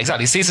down. Yeah,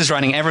 exactly. Caesar's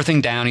writing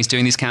everything down. He's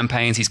doing these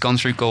campaigns. He's gone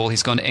through Gaul.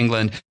 He's gone to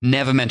England.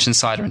 Never mentioned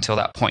cider until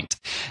that point.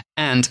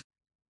 And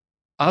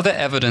other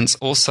evidence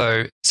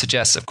also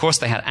suggests, of course,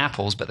 they had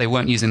apples, but they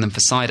weren't using them for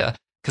cider.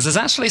 Because there's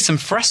actually some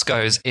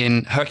frescoes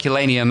in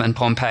Herculaneum and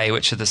Pompeii,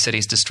 which are the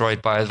cities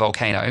destroyed by a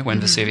volcano when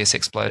Vesuvius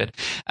exploded.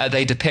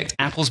 They depict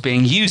apples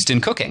being used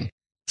in cooking.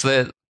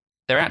 So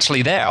they're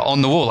actually there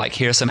on the wall, like,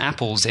 here are some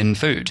apples in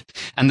food.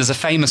 And there's a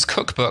famous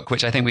cookbook,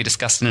 which I think we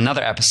discussed in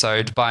another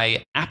episode,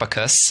 by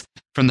Apicius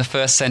from the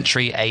 1st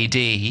century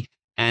AD.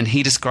 And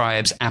he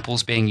describes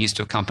apples being used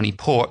to accompany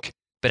pork,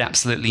 but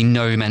absolutely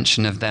no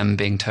mention of them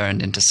being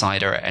turned into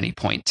cider at any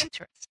point.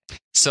 Interesting.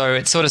 So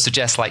it sort of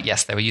suggests, like,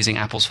 yes, they were using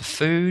apples for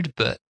food,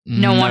 but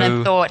no one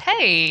had thought,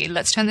 hey,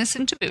 let's turn this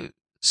into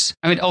booze.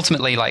 I mean,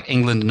 ultimately, like,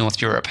 England and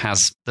North Europe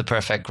has the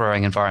perfect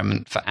growing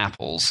environment for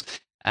apples.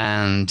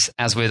 And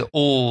as with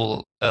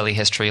all early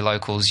history,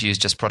 locals use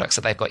just products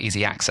that they've got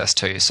easy access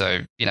to. So,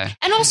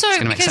 And also, it's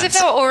gonna make because if sense.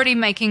 they were already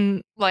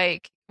making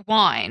like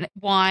wine,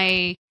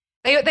 why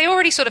they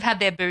already sort of had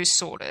their booze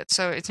sorted.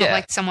 So it's not Yeah.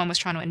 like someone was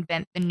trying to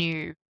invent the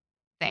new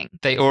thing.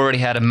 They already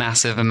had a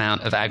massive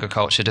amount of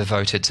agriculture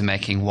devoted to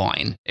making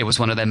wine. It was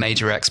one of their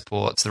major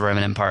exports. The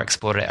Roman Empire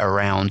exported it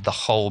around the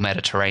whole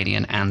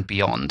Mediterranean and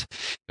beyond.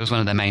 It was one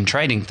of their main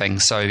trading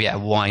things. So yeah,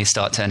 why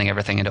start turning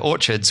everything into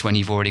orchards when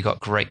you've already got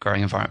great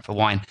growing environment for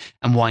wine?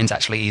 And wine's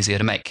actually easier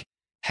to make.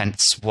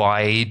 Hence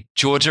why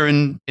Georgia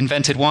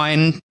invented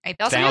wine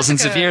 8,000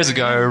 thousands of years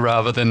ago,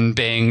 rather than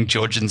being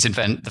Georgians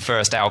invent the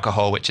first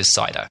alcohol, which is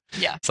cider.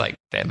 Yeah. It's like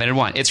they invented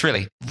wine. It's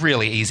really,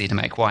 really easy to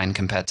make wine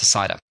compared to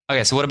cider.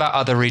 Okay, so what about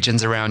other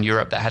regions around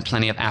Europe that had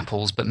plenty of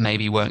apples but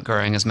maybe weren't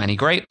growing as many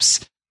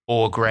grapes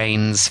or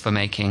grains for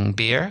making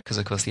beer? Because,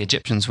 of course, the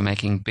Egyptians were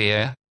making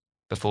beer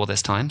before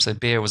this time. So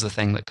beer was a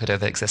thing that could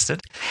have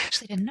existed. I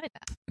actually didn't know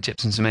that.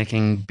 Egyptians were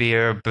making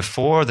beer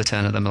before the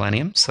turn of the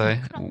millennium, so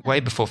way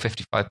before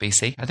 55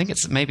 BC. I think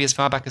it's maybe as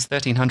far back as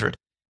 1300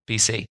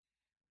 BC.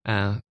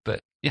 But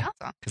yeah,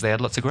 because they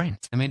had lots of grains.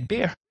 They made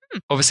beer.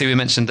 Obviously, we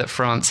mentioned that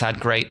France had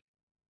great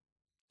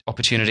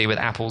opportunity with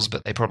apples,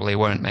 but they probably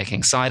weren't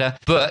making cider.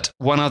 But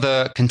one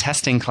other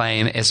contesting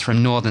claim is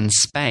from northern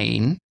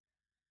Spain.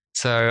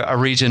 So a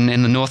region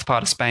in the north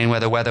part of Spain where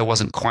the weather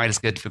wasn't quite as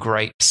good for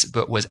grapes,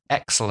 but was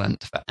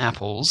excellent for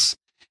apples.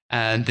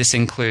 And this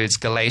includes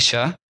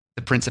Galicia,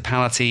 the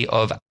Principality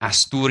of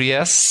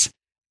Asturias,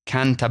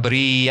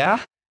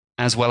 Cantabria,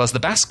 as well as the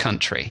Basque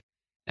Country.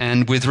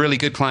 And with really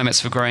good climates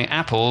for growing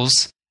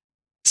apples,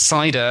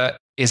 cider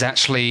is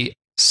actually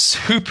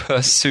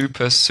super,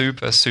 super,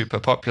 super, super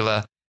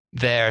popular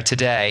there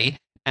today.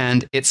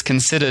 And it's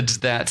considered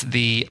that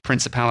the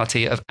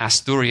Principality of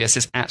Asturias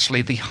is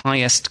actually the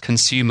highest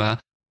consumer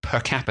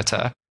per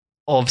capita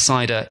of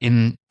cider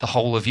in the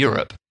whole of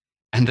Europe,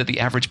 and that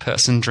the average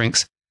person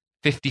drinks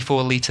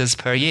 54 litres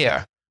per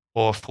year,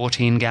 or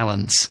 14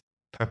 gallons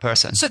per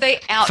person. So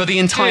they outdo... for the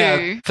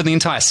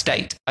entire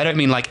state. I don't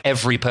mean like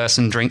every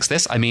person drinks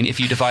this. I mean, if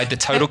you divide the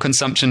total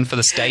consumption for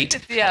the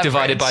state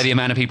divided by the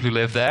amount of people who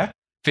live there,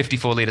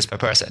 54 litres per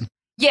person.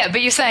 Yeah,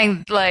 but you're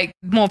saying like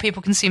more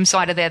people consume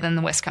cider there than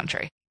the West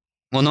Country.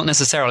 Well, not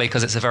necessarily,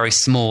 because it's a very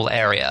small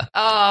area.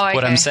 Oh, okay.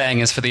 What I'm saying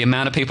is for the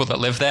amount of people that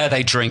live there,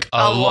 they drink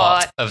a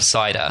lot of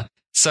cider.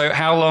 So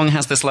how long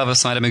has this love of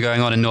cider been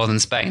going on in northern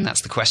Spain?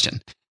 That's the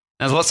question.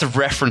 There's lots of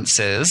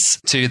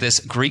references to this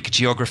Greek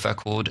geographer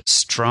called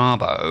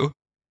Strabo,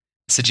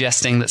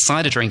 suggesting that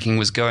cider drinking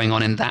was going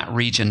on in that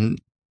region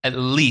at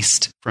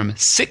least from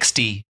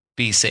 60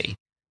 BC.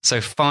 So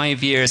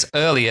 5 years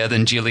earlier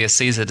than Julius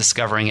Caesar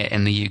discovering it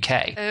in the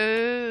UK.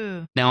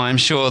 Oh. Now, I'm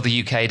sure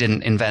the UK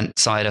didn't invent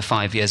cider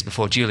 5 years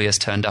before Julius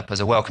turned up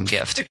as a welcome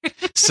gift.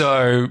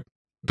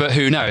 But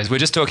who knows? We're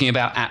just talking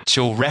about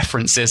actual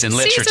references in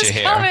literature Caesar's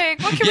here. coming.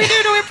 What can we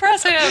do to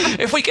impress him?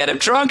 If we get him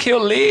drunk,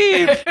 he'll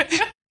leave.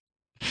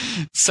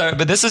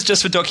 But this is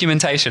just for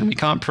documentation. We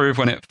can't prove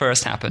when it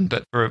first happened,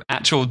 but for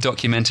actual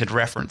documented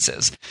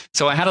references.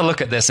 So I had a look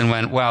at this and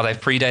went, wow, they've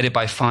predated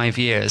by 5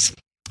 years.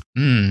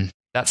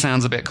 That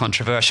sounds a bit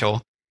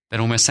controversial.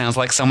 That almost sounds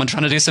like someone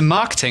trying to do some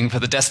marketing for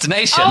the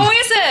destination. Oh,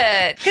 is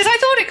it? Because I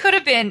thought it could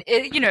have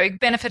been,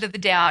 benefit of the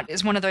doubt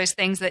is one of those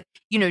things that,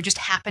 just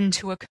happened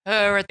to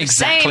occur at the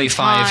exactly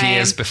same time. 5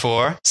 years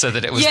before, so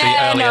that it was the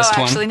earliest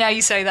one. Actually, now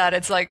you say that,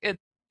 it's like,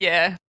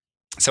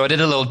 So I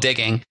did a little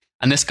digging,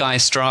 and this guy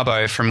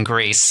Strabo from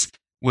Greece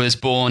was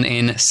born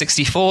in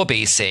 64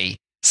 BC.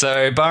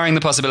 So barring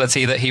the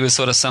possibility that he was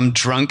sort of some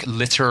drunk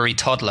literary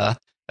toddler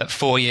at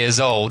 4 years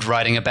old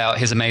writing about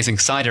his amazing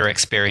cider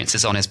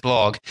experiences on his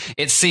blog,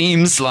 it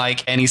seems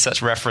like any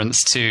such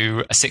reference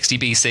to a 60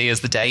 BC as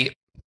the date,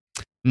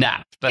 nah.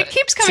 It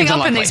keeps coming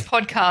up in these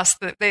podcasts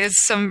that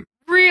there's some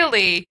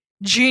really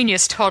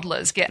genius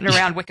toddlers getting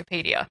around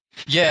Wikipedia.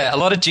 Yeah, a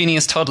lot of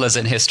genius toddlers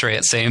in history,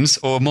 it seems,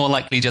 or more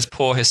likely just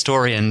poor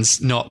historians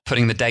not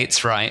putting the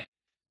dates right,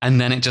 and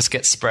then it just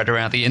gets spread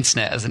around the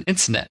internet as an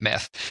internet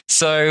myth.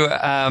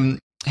 So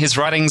his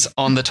writings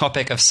on the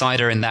topic of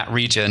cider in that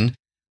region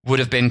would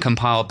have been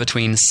compiled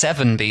between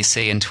 7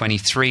 BC and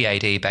 23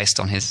 AD based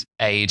on his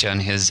age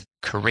and his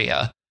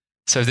career.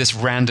 So this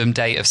random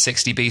date of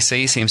 60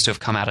 BC seems to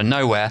have come out of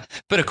nowhere.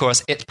 But of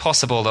course, it's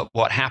possible that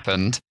what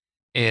happened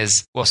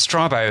is,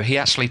 Strabo, he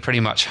actually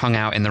pretty much hung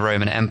out in the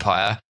Roman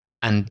Empire,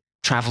 and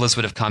travelers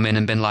would have come in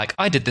and been like,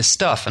 I did this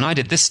stuff, and I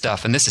did this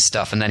stuff, and this is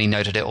stuff, and then he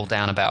noted it all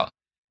down about,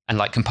 and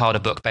like compiled a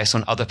book based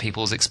on other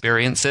people's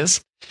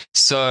experiences.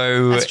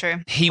 So that's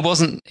true.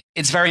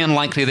 It's very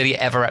unlikely that he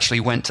ever actually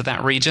went to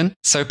that region.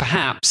 So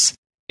perhaps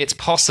it's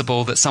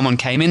possible that someone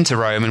came into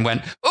Rome and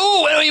went,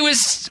 "Oh, well, he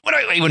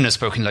wouldn't have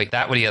spoken like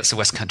that when he gets to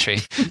West Country."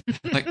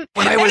 Like,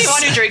 Anyone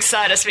who drinks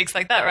cider speaks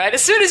like that, right?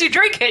 As soon as you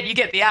drink it, you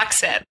get the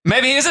accent.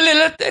 Maybe he was a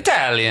little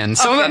Italian.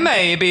 So Okay.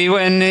 maybe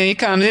when he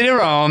comes into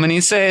Rome and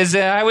he says,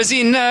 "I was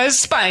in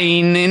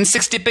Spain in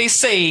 60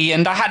 BC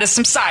and I had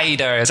some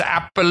cider as an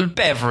apple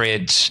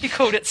beverage." You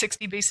called it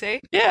 60 BC?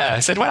 Yeah, I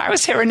said, "When I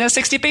was here in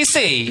 60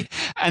 BC."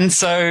 And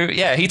so,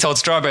 yeah, he told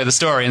Strabo the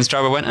story and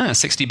Strabo went, "Oh,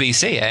 60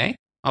 BC, eh?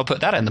 I'll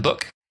put that in the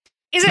book."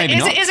 Is Maybe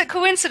not. it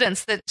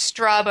coincidence that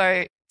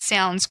Strabo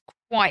sounds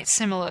quite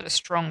similar to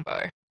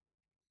Strongbow?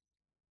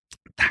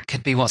 That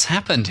could be what's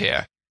happened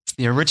here. It's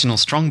the original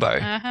Strongbow.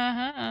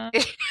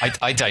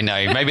 I don't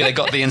know. Maybe they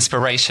got the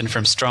inspiration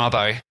from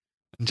Strabo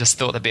and just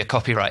thought there'd be a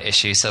copyright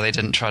issue, so they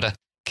didn't try to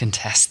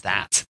contest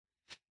that.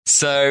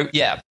 So,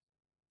 yeah.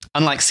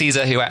 Unlike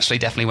Caesar, who actually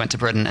definitely went to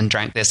Britain and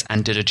drank this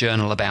and did a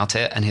journal about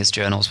it, and his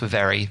journals were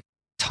very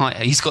tight.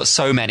 He's got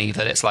so many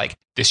that it's like,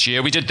 this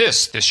year we did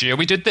this year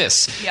we did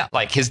this. Yeah.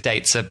 Like, his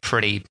dates are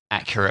pretty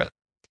accurate.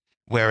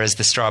 Whereas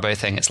the Strabo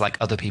thing, it's like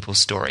other people's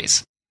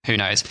stories. Who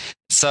knows?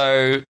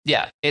 So,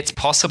 yeah, it's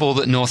possible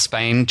that North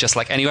Spain, just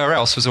like anywhere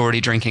else, was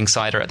already drinking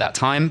cider at that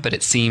time, but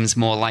it seems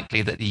more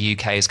likely that the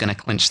UK is going to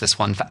clinch this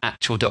one for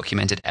actual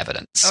documented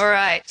evidence. All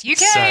right.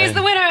 UK is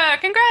the winner.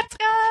 Congrats,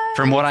 guys.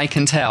 From what I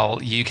can tell,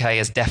 UK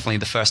is definitely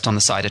the first on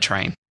the cider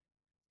train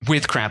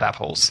with crab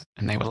apples,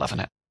 and they were loving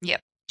it.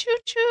 Yep. Choot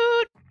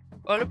choot.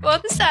 All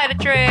aboard the cider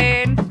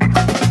train.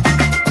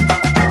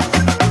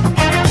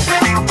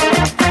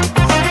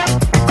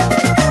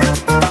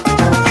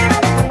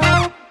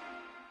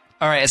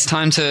 All right, it's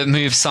time to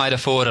move cider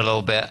forward a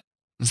little bit.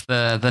 It's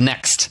the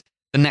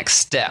next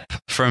step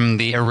from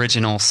the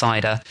original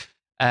cider.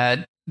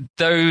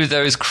 Though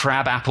those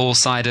crab apple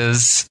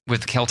ciders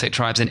with Celtic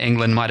tribes in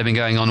England might have been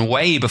going on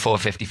way before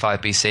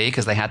 55 BC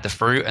because they had the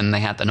fruit and they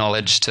had the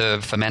knowledge to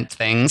ferment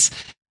things.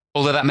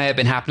 Although that may have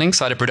been happening,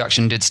 cider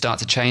production did start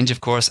to change,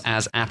 of course,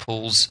 as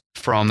apples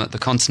from the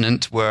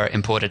continent were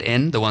imported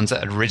in, the ones that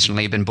had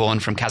originally been born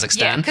from Kazakhstan.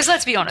 Yeah, because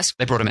let's be honest.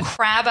 They brought them in.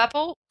 Crab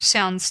apple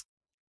sounds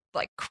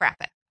like crap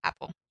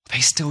apple. They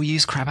still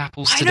use crab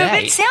apples I today. know,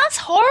 but it sounds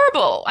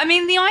horrible. I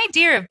mean, the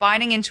idea of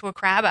biting into a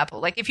crab apple,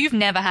 like if you've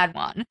never had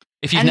one.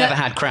 If you've never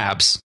had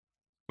crabs,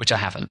 which I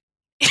haven't.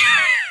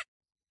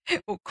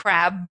 Or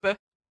crab.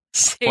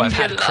 Singular. Well, I've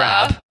had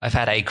crab. I've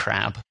had a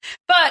crab.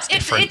 But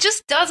different. it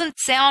just doesn't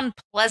sound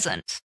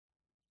pleasant.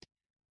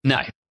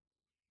 No,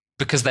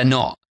 because they're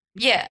not.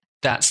 Yeah.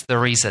 That's the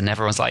reason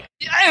everyone's like,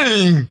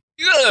 "Ugh,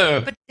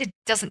 ugh." But it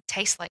doesn't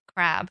taste like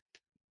crab.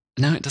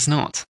 No, it does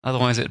not.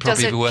 Otherwise, it'd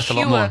probably Does be it worth a lot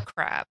cure more.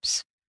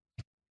 crabs?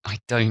 I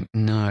don't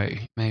know.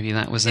 Maybe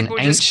that was an People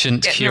just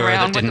ancient getting cure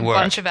around that didn't with a work.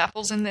 bunch of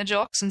apples in their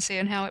jocks and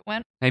seeing how it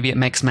went. Maybe it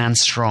makes man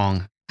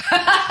strong.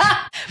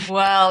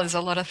 Well, there's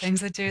a lot of things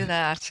that do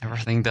that.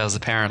 Everything does,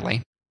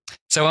 apparently.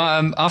 So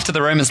after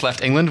the Romans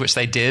left England, which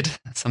they did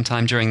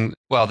sometime during,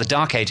 well, the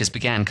Dark Ages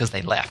began because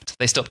they left.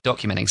 They stopped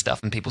documenting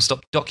stuff and people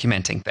stopped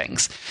documenting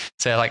things.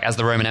 So like as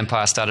the Roman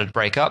Empire started to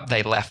break up,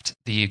 they left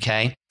the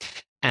UK.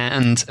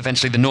 And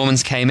eventually the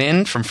Normans came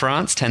in from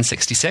France,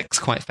 1066,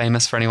 quite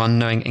famous for anyone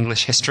knowing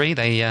English history.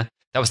 That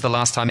was the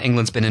last time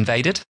England's been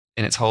invaded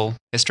in its whole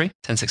history,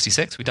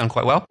 1066. We've done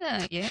quite well.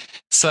 Yeah.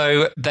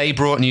 So they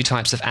brought new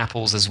types of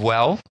apples as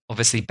well,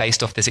 obviously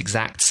based off this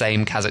exact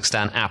same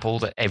Kazakhstan apple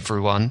that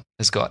everyone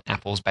has got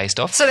apples based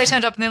off. So they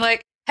turned up and they're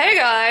like, "Hey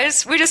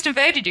guys, we just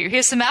invaded you.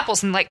 Here's some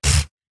apples." And like,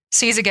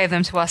 Caesar gave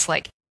them to us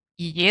like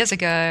years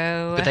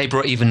ago. But they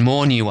brought even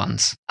more new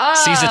ones. Oh.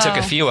 Caesar took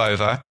a few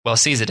over. Well,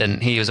 Caesar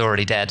didn't. He was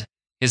already dead.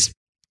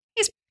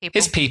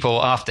 His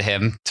people after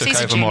him took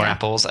Caesar over more Jr.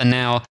 apples. And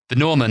now the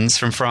Normans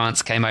from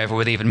France came over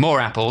with even more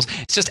apples.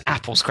 It's just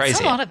apples crazy.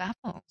 It's a lot of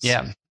apples.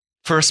 Yeah.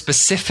 For a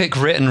specific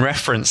written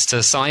reference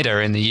to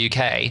cider in the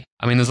UK,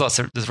 I mean,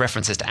 there's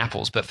references to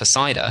apples, but for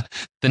cider,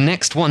 the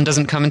next one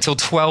doesn't come until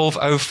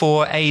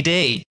 1204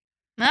 AD.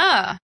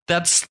 Ah.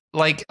 That's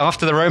like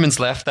after the Romans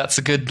left, that's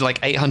a good like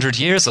 800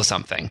 years or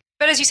something.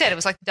 But as you said, it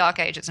was like the Dark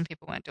Ages and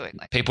people weren't doing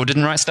like... People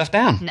didn't write stuff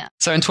down. No.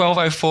 So in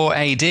 1204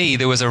 AD,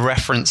 there was a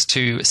reference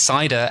to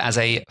cider as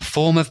a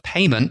form of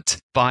payment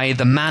by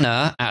the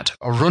manor at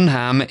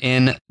Runham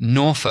in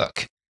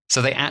Norfolk.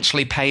 So they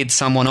actually paid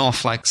someone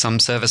off, like some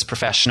service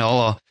professional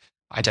or,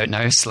 I don't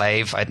know,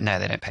 slave. No,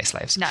 they don't pay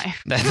slaves. No.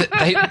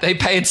 They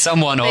paid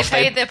someone off.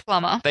 They paid their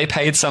plumber. They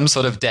paid some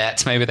sort of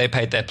debt. Maybe they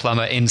paid their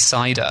plumber in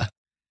cider.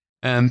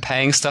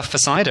 Paying stuff for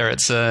cider.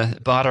 It's a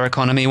barter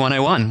economy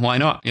 101. Why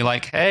not? You're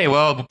like, hey,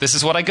 well, this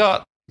is what I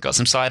got. Got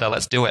some cider.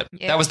 Let's do it.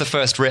 Yeah. That was the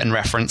first written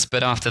reference,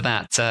 but after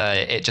that,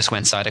 it just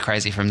went cider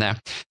crazy from there.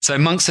 So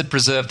monks had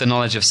preserved the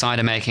knowledge of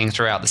cider making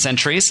throughout the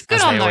centuries, Good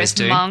as on they always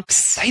those do.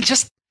 monks.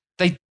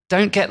 They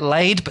don't get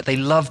laid, but they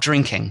love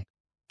drinking.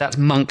 That's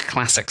monk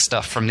classic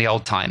stuff from the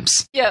old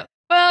times. Yeah.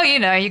 Well, you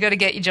know, you got to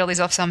get your jollies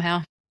off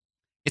somehow.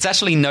 It's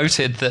actually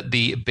noted that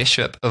the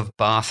Bishop of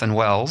Bath and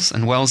Wells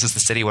is the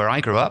city where I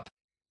grew up,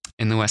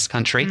 in the West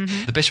Country.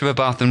 Mm-hmm. The Bishop of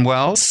Bath and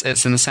Wells,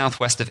 it's in the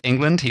southwest of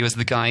England. He was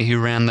the guy who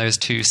ran those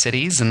two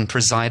cities and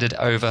presided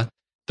over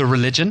the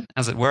religion,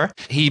 as it were.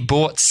 He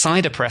bought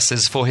cider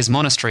presses for his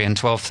monastery in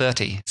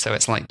 1230. So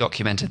it's like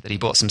documented that he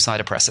bought some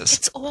cider presses.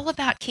 It's all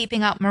about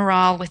keeping up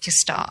morale with your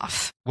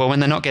staff. Well, when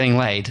they're not getting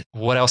laid,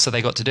 what else have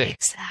they got to do?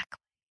 Exactly.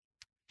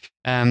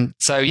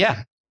 So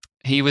yeah,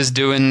 he was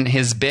doing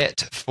his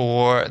bit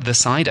for the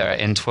cider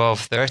in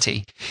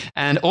 1230.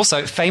 And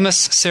also, famous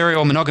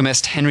serial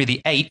monogamist Henry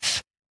VIII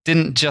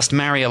didn't just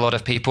marry a lot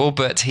of people,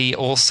 but he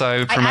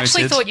also promoted... I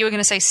actually thought you were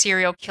going to say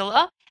serial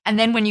killer. And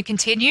then when you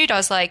continued, I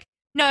was like,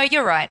 no,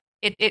 you're right.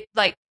 It's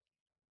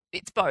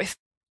both.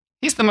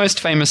 He's the most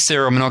famous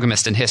serial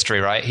monogamist in history,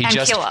 right? And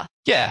killer.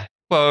 Yeah.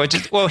 Well,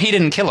 he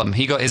didn't kill them.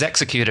 He got his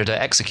executor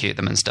to execute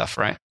them and stuff,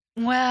 right?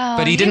 Well,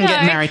 but he didn't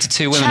get married to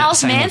two women at the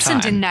same time. Charles Manson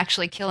didn't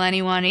actually kill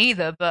anyone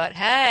either, but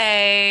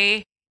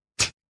hey.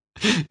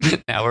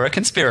 Now we're a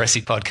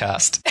conspiracy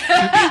podcast.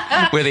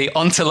 We're the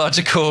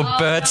Ontological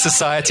Bird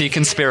Society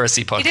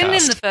conspiracy podcast. He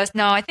didn't in the first.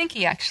 No, I think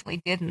he actually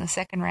did in the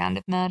second round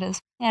of murders.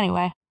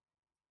 Anyway.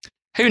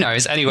 Who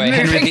knows? Anyway,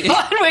 Moving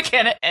on, we're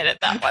going to edit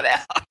that one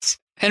out.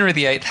 Henry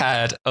VIII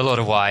had a lot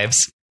of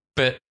wives,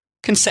 but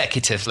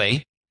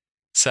consecutively.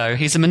 So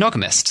he's a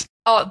monogamist.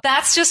 Oh,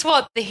 that's just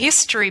what the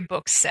history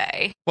books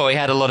say. Well, he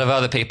had a lot of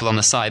other people on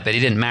the side, but he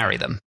didn't marry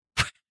them.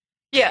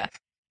 Yeah.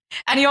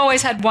 And he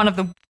always had one of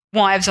the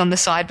wives on the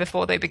side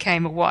before they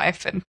became a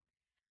wife. And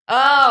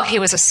he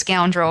was a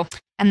scoundrel.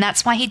 And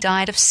that's why he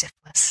died of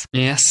syphilis.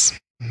 Yes,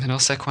 and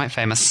also quite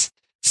famous.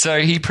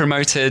 So he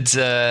promoted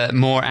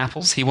more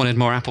apples. He wanted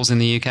more apples in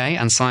the UK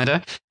and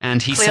cider.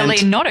 And he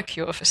Clearly not a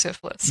cure for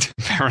syphilis.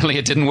 Apparently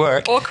it didn't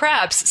work. Or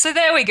crabs. So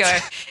there we go.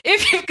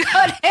 If you've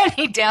got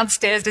any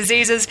downstairs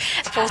diseases,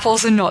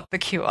 apples are not the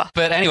cure.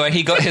 But anyway,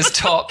 he got his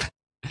top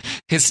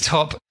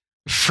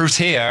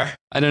fruitier.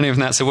 I don't know if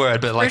that's a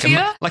word, but like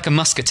a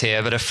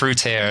musketeer, but a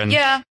fruitier. And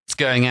it's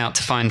going out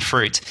to find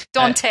fruit.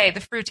 Dante,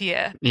 the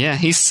fruitier. Yeah,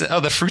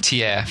 the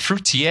fruitier.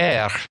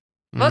 Fruitier.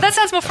 Well, that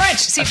sounds more French.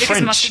 See,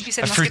 because you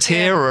said a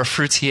fruitier or a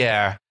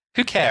fruitier.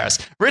 Who cares?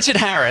 Richard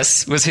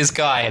Harris was his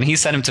guy, and he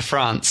sent him to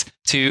France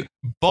to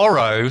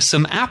borrow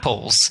some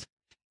apples.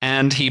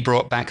 And he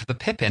brought back the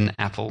pippin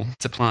apple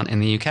to plant in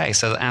the UK.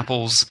 So the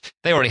apples,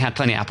 they already had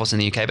plenty of apples in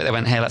the UK, but they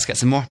went, hey, let's get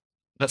some more.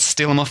 Let's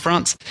steal them off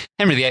France.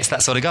 Henry VIII's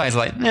that sort of guy. He's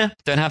like,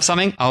 don't have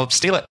something, I'll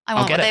steal it.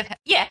 I'll get it.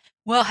 Yeah.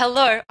 Well,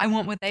 hello, I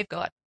want what they've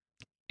got.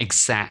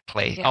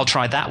 Exactly. Yeah. I'll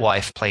try that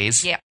wife,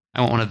 please. Yeah.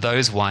 I want one of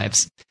those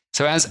wives.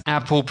 So as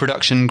apple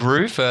production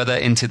grew further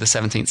into the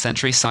 17th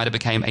century, cider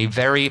became a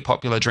very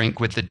popular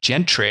drink with the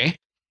gentry,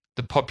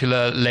 the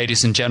popular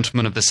ladies and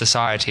gentlemen of the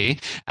society,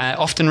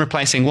 often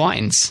replacing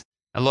wines.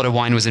 A lot of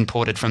wine was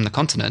imported from the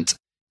continent.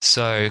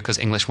 So, because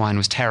English wine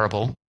was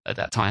terrible at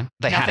that time.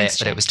 They had it,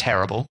 but it was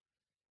terrible.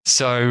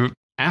 So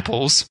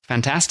apples,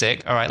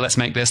 fantastic. All right, let's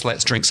make this.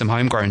 Let's drink some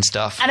homegrown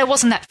stuff. And it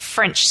wasn't that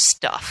French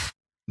stuff.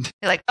 They're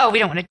like, we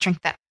don't want to drink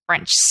that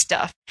French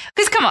stuff.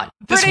 Because come on,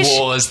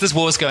 there's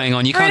wars going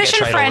on. You can't get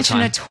trade all the time. British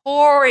and French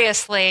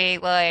notoriously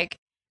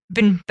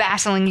been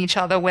battling each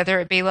other, whether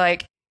it be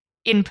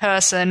in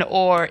person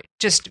or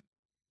just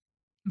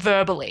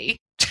verbally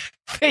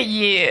for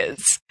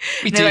years.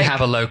 We do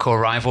have a local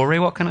rivalry.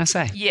 What can I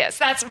say? Yes,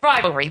 that's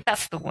rivalry.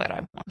 That's the word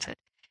I wanted.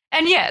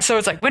 And so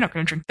it's we're not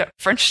going to drink that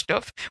French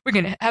stuff. We're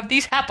going to have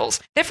these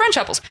apples. They're French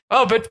apples.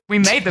 Oh, but we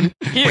made them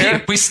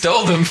here. we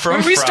stole them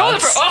from France. We stole them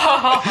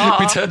from...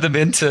 we turned them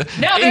into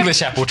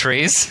English apple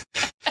trees.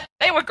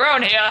 They were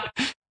grown here.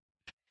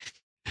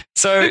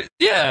 So,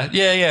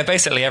 yeah.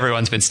 Basically,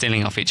 everyone's been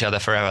stealing off each other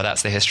forever.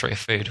 That's the history of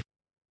food.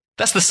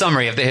 That's the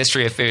summary of the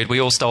history of food. We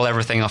all stole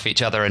everything off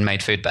each other and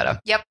made food better.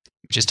 Yep.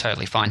 Which is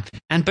totally fine.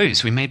 And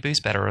booze. We made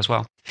booze better as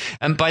well.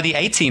 And by the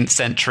 18th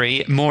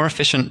century, more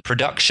efficient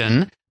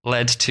production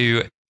led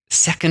to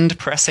second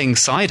pressing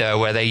cider,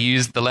 where they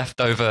used the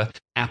leftover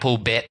apple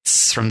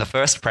bits from the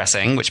first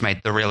pressing, which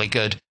made the really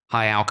good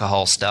high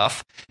alcohol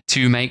stuff,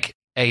 to make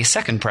a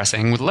second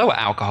pressing with lower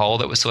alcohol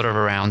that was sort of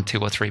around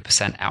 2 or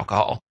 3%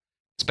 alcohol.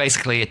 It's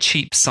basically a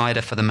cheap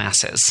cider for the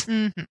masses.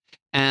 Mm-hmm.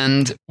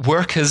 And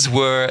workers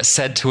were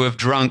said to have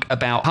drunk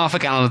about half a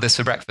gallon of this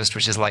for breakfast,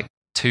 which is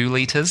 2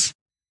 liters.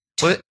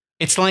 Well,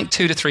 it's 2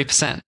 to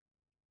 3%.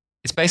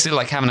 It's basically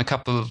like having a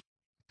couple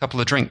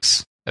of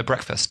drinks at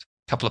breakfast.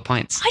 Couple of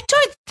pints. I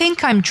don't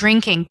think I'm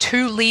drinking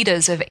 2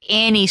 liters of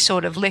any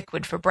sort of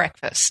liquid for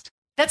breakfast.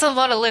 That's a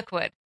lot of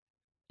liquid.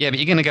 Yeah, but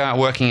you're going to go out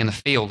working in the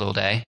field all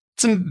day.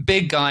 Some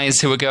big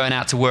guys who are going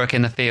out to work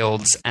in the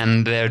fields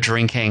and they're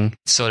drinking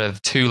sort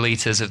of 2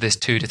 liters of this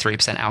 2 to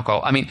 3%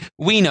 alcohol. I mean,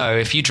 we know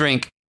if you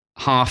drink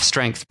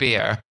half-strength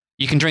beer,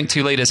 you can drink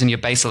 2 liters and you're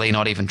basically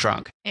not even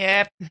drunk.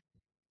 Yep.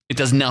 It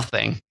does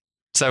nothing.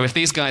 So if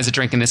these guys are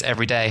drinking this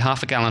every day,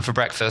 half a gallon for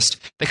breakfast,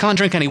 they can't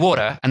drink any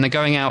water, and they're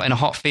going out in a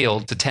hot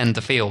field to tend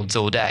the fields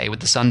all day with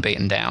the sun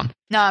beating down.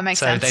 No, it makes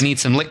sense. So they need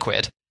some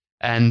liquid.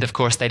 And of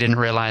course, they didn't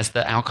realize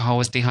that alcohol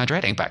was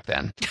dehydrating back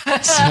then.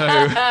 So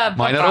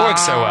might not work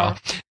so well.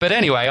 But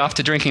anyway,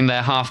 after drinking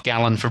their half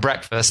gallon for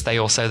breakfast, they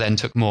also then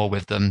took more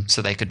with them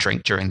so they could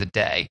drink during the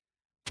day.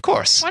 Of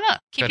course. Why not?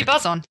 Keep your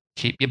buzz on.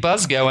 Keep your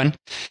buzz going.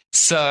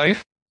 So...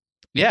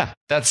 yeah,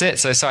 that's it.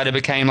 So cider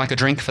became like a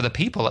drink for the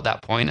people at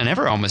that point, and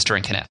everyone was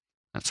drinking it.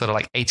 That's sort of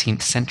like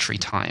 18th century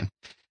time.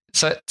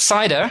 So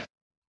cider,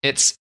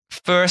 its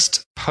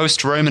first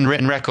post-Roman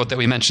written record that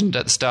we mentioned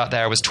at the start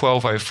there was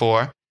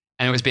 1204,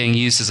 and it was being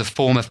used as a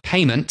form of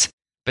payment.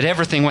 But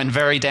everything went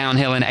very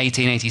downhill in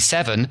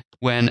 1887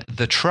 when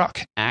the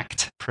Truck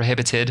Act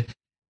prohibited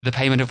the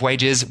payment of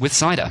wages with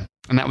cider.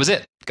 And that was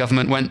it. The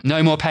government went,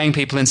 no more paying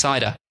people in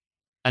cider.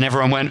 And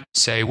everyone went,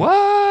 say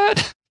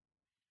what?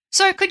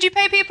 So could you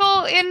pay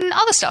people in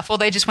other stuff, or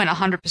they just went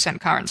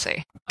 100%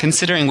 currency?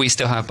 Considering we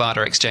still have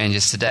barter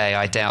exchanges today,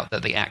 I doubt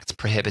that the Act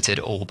prohibited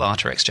all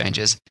barter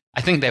exchanges.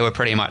 I think they were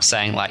pretty much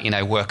saying, like,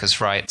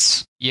 workers'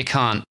 rights. You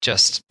can't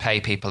just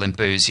pay people in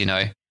booze,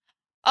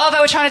 Oh,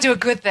 they were trying to do a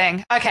good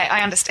thing. Okay,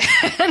 I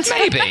understand.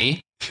 Maybe.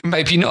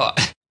 Maybe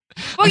not.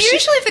 Well,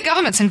 usually if the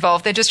government's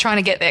involved, they're just trying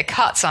to get their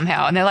cut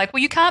somehow. And they're like,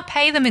 well, you can't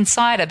pay them in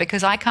cider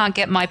because I can't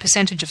get my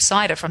percentage of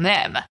cider from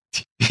them.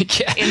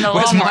 Yeah. In the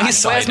Where's long my run.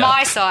 cider? Where's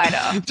my cider?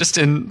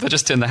 They're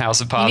just in the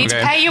House of Parliament. You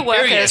need to pay your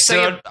workers. "Here he is,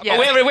 sir. yeah.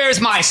 Where is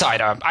my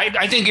cider?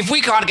 I think if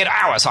we can't get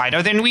our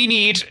cider, then we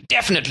need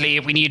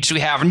to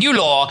have a new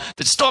law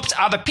that stops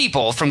other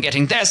people from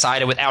getting their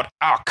cider without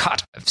our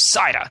cut of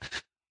cider.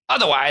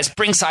 Otherwise,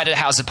 bring cider to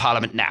the House of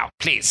Parliament now,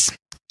 please."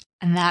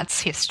 And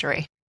that's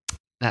history.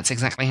 That's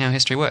exactly how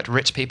history worked.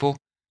 Rich people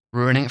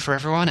ruining it for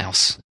everyone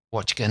else.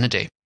 What you gonna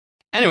do?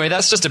 Anyway,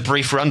 that's just a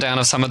brief rundown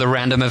of some of the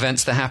random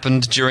events that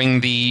happened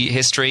during the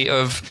history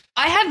of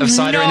I had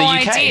cider no in the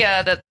UK.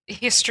 idea that the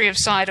history of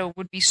cider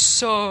would be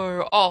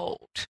so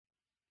old.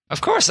 Of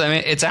course, I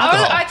mean, it's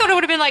alcohol. I thought it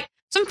would have been like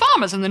some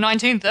farmers in the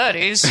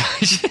 1930s.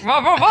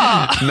 Blah, blah,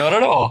 blah. Not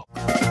at all.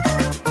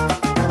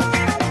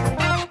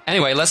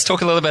 Anyway, let's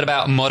talk a little bit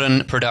about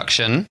modern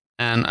production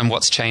and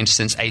what's changed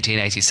since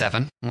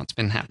 1887, what's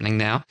been happening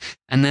now.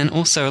 And then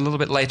also a little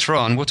bit later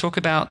on, we'll talk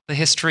about the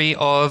history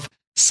of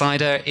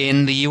cider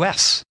in the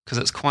US, because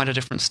it's quite a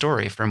different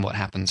story from what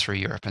happened through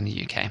Europe and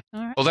the UK.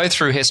 Right. Although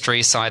through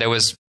history, cider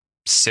was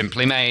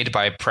simply made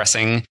by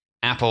pressing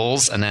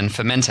apples and then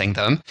fermenting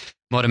them,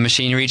 modern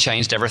machinery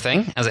changed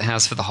everything, as it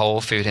has for the whole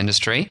food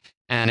industry.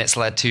 And it's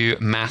led to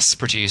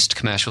mass-produced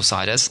commercial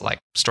ciders like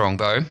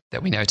Strongbow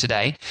that we know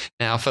today.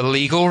 Now, for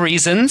legal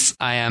reasons,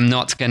 I am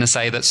not going to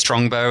say that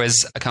Strongbow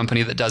is a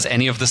company that does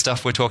any of the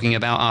stuff we're talking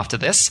about after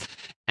this.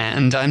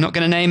 And I'm not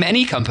going to name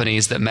any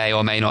companies that may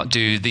or may not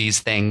do these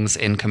things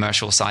in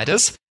commercial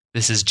ciders.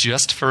 This is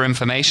just for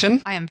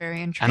information. I am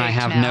very intrigued And I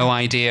have now. no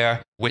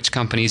idea which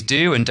companies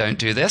do and don't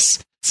do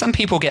this. Some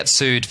people get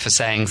sued for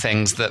saying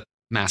things that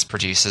mass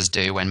producers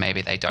do when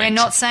maybe they don't. We're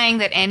not saying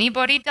that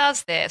anybody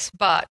does this,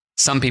 but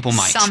Some people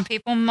might. some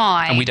people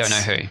might. And we don't know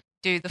who.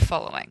 Do the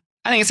following.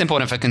 I think it's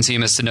important for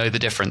consumers to know the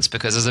difference,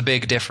 because there's a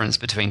big difference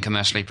between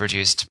commercially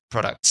produced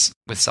products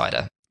with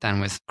cider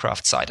than with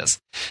craft ciders.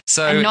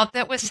 So And not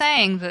that we're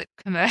saying that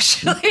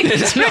commercially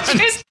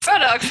produced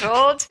products will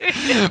all do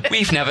this.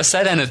 we've never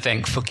said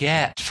anything.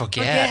 Forget.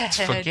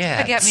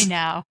 Forget me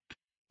now.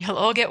 You'll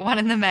all get one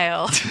in the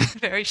mail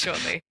very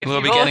shortly. If We'll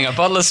you be all- getting a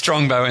bottle of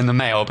Strongbow in the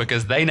mail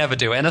because they never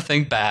do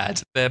anything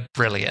bad. They're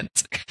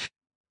brilliant.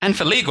 And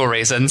for legal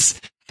reasons,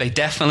 they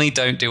definitely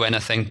don't do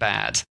anything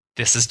bad.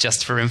 This is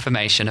just for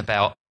information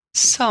about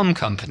some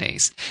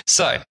companies.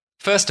 So,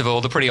 first of all,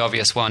 the pretty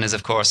obvious one is,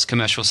 of course,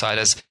 commercial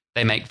ciders.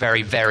 They make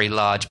very, very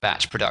large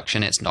batch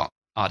production. It's not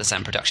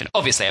artisan production.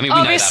 Obviously, I mean, we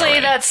Obviously,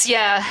 know that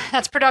already.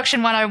 that's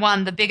production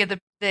 101. The bigger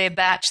the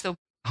batch, the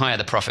Higher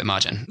the profit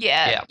margin.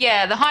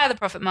 the higher the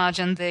profit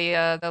margin,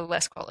 the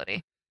less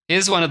quality.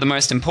 Here's one of the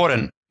most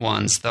important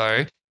ones,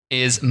 though,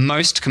 is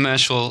most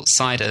commercial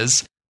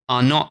ciders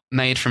are not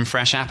made from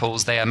fresh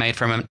apples. They are made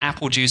from an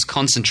apple juice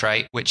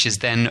concentrate, which is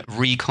then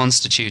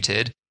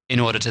reconstituted in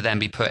order to then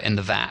be put in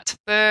the vat.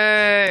 Boo.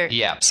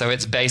 Yeah, so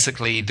it's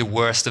basically the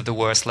worst of the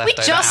worst We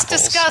leftover just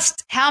apples.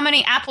 discussed how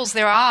many apples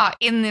there are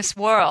in this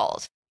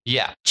world.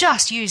 Yeah,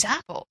 Just use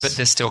apples. but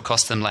this still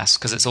costs them less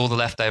because it's all the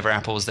leftover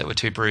apples that were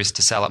too bruised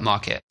to sell at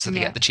market, so they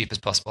Yeah. get the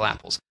cheapest possible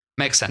apples.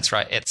 Makes sense,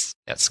 right?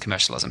 It's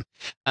commercialism.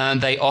 And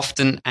they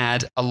often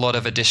add a lot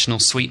of additional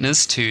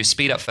sweeteners to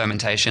speed up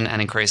fermentation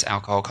and increase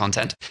alcohol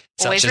content,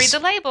 Always such read as the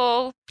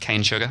label.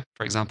 cane sugar,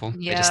 for example.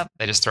 Yeah.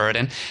 They just throw it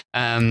in.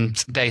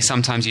 They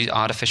sometimes use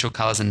artificial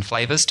colors and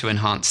flavors to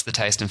enhance the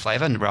taste and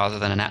flavor rather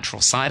than a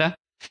natural cider.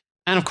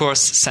 And of course,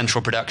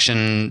 central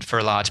production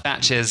for large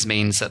batches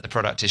means that the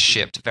product is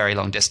shipped very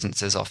long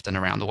distances, often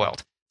around the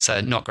world. So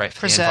not great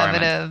for the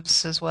environment.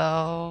 Preservatives as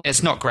well.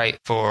 It's not great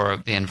for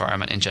the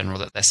environment in general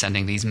that they're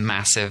sending these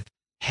massive,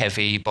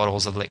 heavy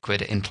bottles of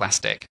liquid in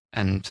plastic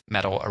and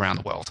metal around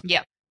the world.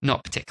 Yep.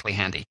 Not particularly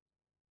handy.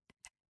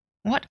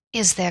 What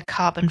is their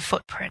carbon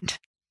footprint?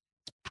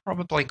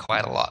 Probably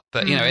quite a lot.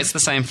 But, you know, it's the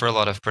same for a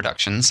lot of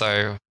production.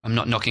 So I'm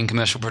not knocking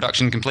commercial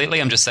production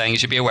completely. I'm just saying you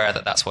should be aware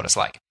that that's what it's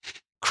like.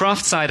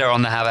 Craft cider,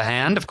 on the other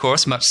hand, of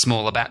course, much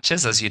smaller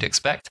batches, as you'd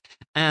expect.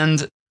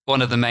 And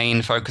one of the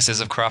main focuses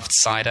of craft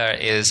cider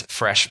is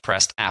fresh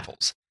pressed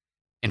apples.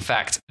 In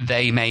fact,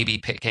 they may be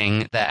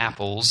picking their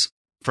apples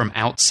from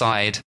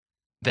outside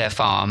their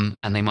farm,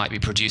 and they might be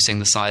producing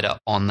the cider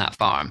on that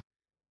farm.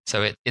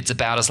 So it's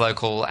about as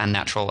local and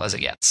natural as it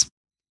gets.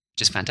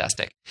 which is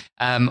fantastic.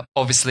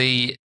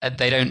 Obviously,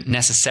 they don't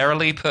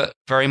necessarily put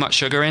very much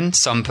sugar in.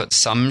 Some put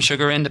some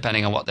sugar in,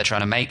 depending on what they're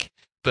trying to make,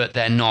 but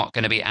they're not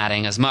going to be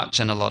adding as much.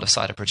 And a lot of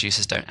cider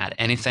producers don't add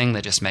anything.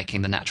 They're just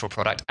making the natural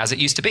product as it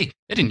used to be.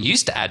 They didn't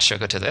used to add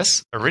sugar to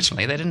this.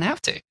 Originally, they didn't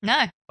have to.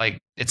 No. Like,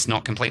 it's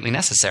not completely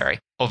necessary.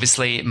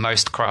 Obviously,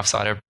 most craft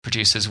cider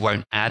producers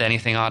won't add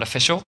anything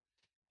artificial.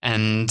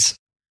 And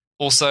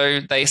also,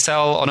 they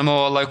sell on a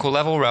more local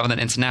level rather than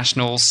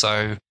international.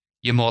 So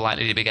you're more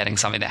likely to be getting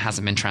something that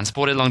hasn't been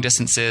transported long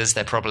distances.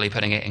 They're probably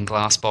putting it in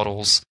glass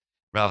bottles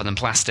rather than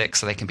plastic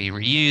so they can be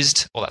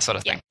reused, all that sort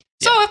of thing.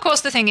 So, of course,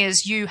 the thing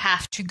is you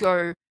have to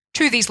go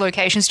to these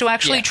locations to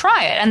actually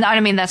try it. And I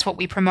mean, that's what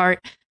we promote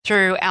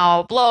through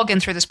our blog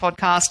and through this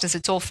podcast, is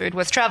it's all food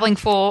worth traveling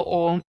for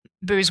or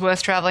booze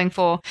worth traveling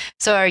for.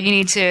 So you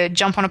need to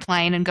jump on a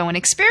plane and go and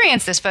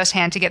experience this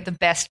firsthand to get the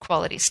best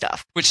quality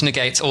stuff. Which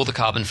negates all the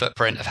carbon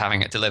footprint of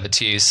having it delivered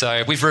to you.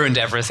 So we've ruined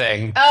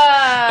everything.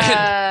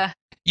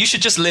 You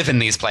should just live in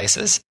these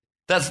places.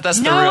 That's the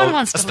real. No one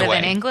wants to live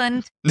in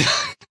England.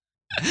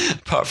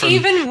 Apart from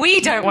even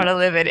we don't want to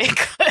live in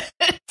England.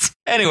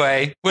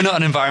 Anyway, we're not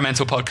an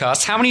environmental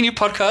podcast. How many new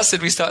podcasts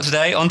did we start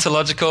today?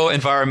 Ontological,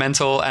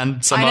 environmental,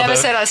 and some other. I never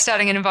said I was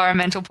starting an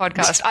environmental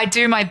podcast. I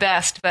do my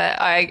best, but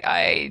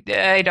I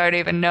don't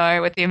even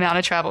know with the amount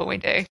of travel we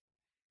do.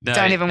 No,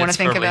 don't even want to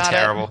think about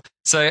terrible. it.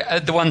 So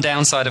the one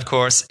downside, of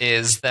course,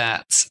 is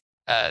that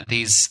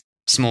these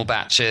small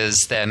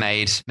batches, they're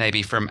made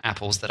maybe from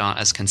apples that aren't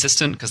as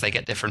consistent because they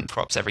get different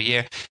crops every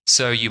year.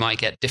 So you might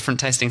get different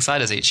tasting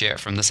ciders each year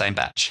from the same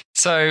batch.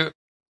 So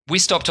we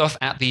stopped off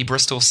at the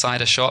Bristol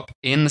cider shop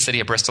in the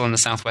city of Bristol in the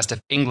southwest of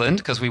England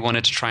because we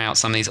wanted to try out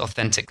some of these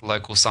authentic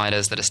local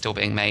ciders that are still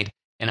being made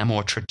in a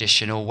more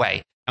traditional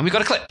way. And we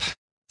got a clip.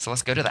 So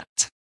let's go to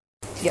that.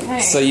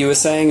 Yep. So you were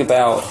saying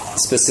about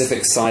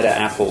specific cider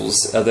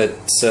apples. Are there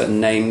certain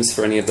names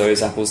for any of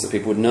those apples that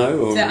people would know?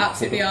 Or there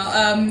absolutely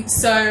are.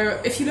 So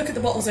if you look at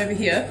the bottles over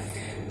here,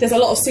 there's a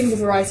lot of single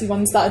variety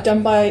ones that are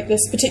done by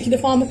this particular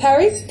farmer,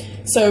 Perry.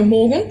 So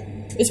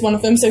Morgan is one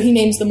of them. So he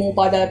names them all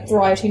by their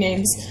variety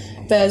names.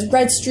 There's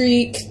Red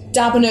Streak,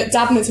 Dabinet.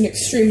 Dabinet's an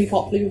extremely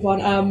popular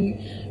one.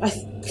 I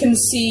can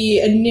see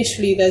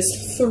initially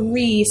there's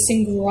 3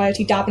 single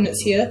variety Dabinets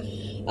here,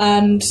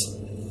 and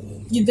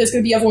there's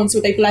going to be other ones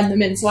where they blend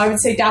them in. So I would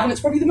say Dabinet's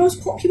probably the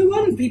most popular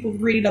one. People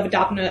really love a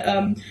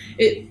Dabinet.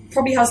 It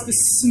probably has the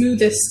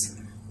smoothest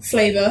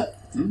flavour,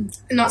 and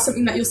that's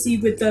something that you'll see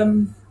with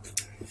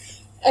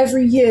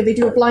every year they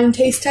do a blind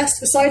taste test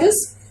for ciders.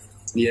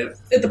 Yeah.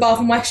 At the Bath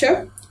and Wax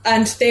show.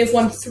 And they have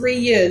won 3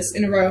 years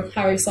in a row,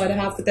 Harry Cider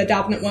have, with their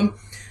Dabinet one.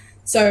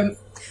 So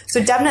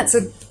Dabinet's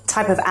a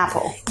type of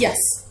apple. Yes.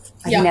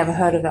 I've never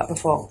heard of that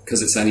before.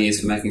 Because it's only used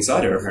for making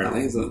cider,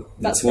 apparently.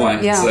 That's why.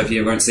 Yeah. So if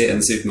you won't see it in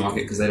the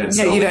supermarket because they don't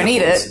sell it. No, you don't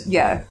eat it.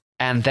 Yeah.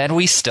 And then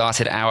we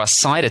started our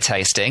cider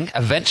tasting,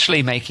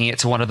 eventually making it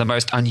to one of the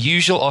most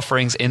unusual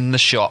offerings in the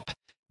shop,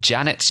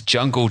 Janet's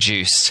Jungle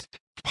Juice.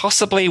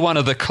 Possibly one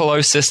of the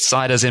closest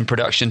ciders in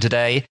production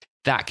today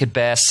that could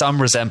bear some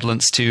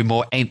resemblance to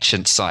more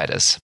ancient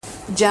ciders.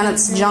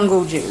 Janet's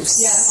Jungle Juice.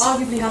 Yeah,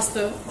 arguably has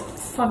the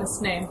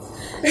funnest name.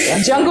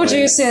 Jungle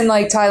Juice in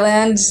like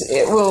Thailand,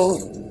 it will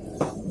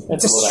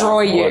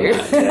destroy you.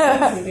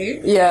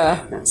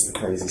 Yeah. That's the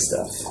crazy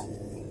stuff.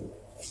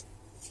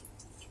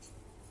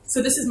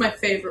 So this is my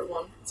favourite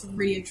one. It's a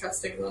really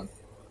interesting one.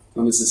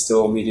 And this is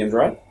still medium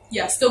dry?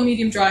 Yeah, still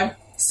medium dry.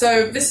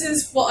 So this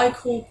is what I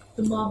call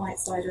the Marmite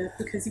cider,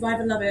 because you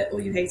either love it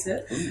or you hate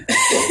it.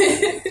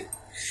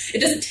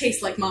 It doesn't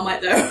taste like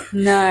Marmite though.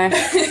 No.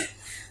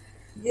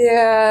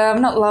 Yeah,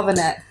 I'm not loving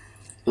it.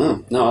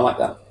 No, I like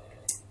that.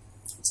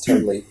 It's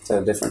totally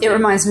different. It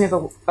reminds me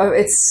of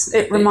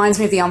reminds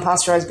me of the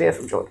unpasteurized beer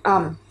from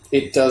Georgia.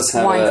 It does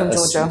have wine from a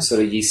Georgia.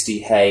 sort of yeasty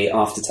hay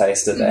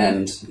aftertaste at the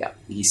end. Yeah.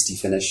 Yeasty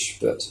finish,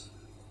 but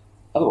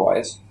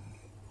otherwise.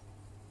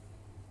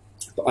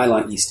 But I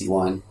like yeasty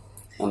wine,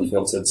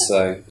 unfiltered,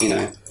 so,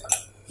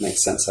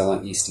 makes sense I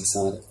like yeasty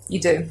cider. You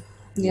do.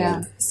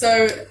 Yeah.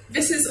 So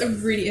this is a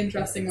really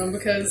interesting one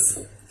because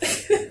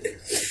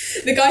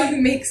the guy who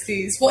makes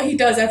these, what he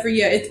does every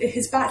year,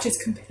 his batches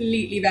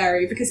completely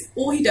vary because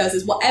all he does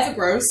is whatever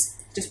grows,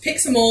 just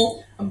picks them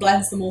all and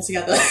blends them all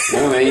together.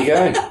 Oh, there you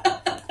go.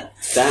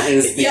 That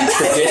is the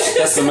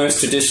that's the most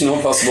traditional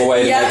possible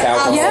way to make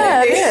alcohol.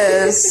 Yeah,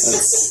 it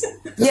is.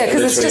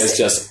 Because it's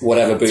just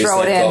whatever booze they've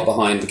got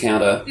behind the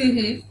counter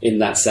in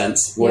that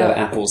sense. Whatever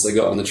apples they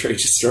got on the tree,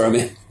 just throw them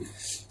in.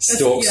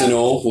 Stalks and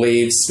all,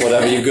 leaves,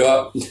 whatever you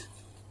got.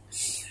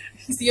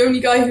 He's the only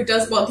guy who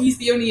does, he's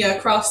the only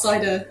craft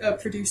cider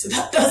producer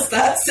that does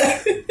that, so...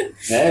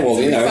 Yeah, well,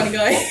 funny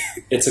guy.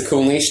 It's a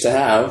cool niche to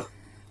have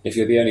if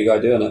you're the only guy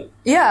doing it.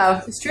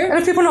 Yeah. It's true. And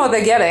if people know what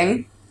they're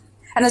getting,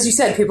 and as you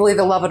said, people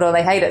either love it or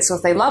they hate it, so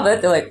if they love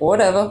it, they're like,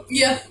 whatever.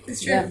 Yeah,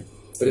 it's true. Yeah.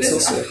 But it's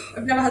also...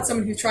 I've never had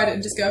someone who tried it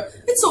and just go,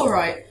 it's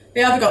alright.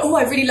 They either go, oh,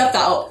 I really love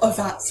that, or, oh,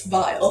 that's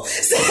vile.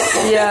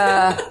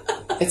 Yeah.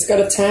 It's got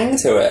a tang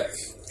to it.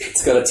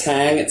 It's got a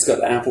tang, it's got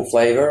the apple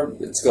flavour,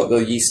 it's got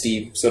the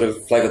yeasty sort of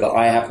flavour that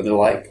I happen to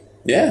like.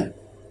 Yeah,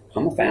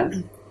 I'm a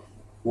fan.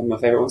 One of my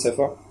favourite ones so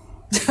far.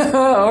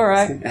 All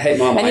right. I hate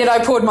Marmite. And yet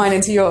I poured mine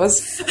into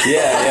yours.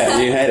 Yeah,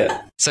 you hate it.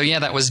 So yeah,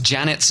 that was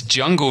Janet's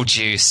jungle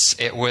juice.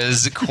 It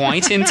was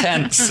quite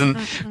intense and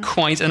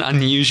quite an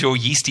unusual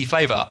yeasty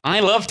flavour. I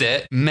loved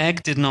it.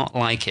 Meg did not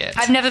like it.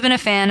 I've never been a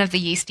fan of the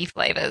yeasty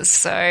flavours,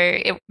 so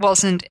it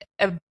wasn't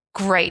a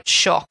great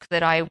shock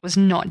that I was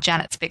not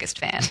Janet's biggest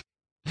fan.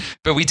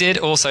 But we did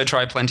also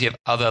try plenty of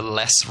other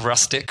less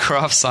rustic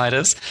craft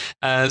ciders,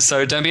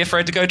 so don't be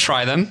afraid to go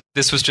try them.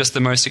 This was just the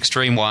most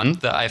extreme one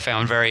that I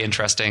found very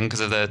interesting because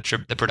of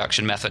the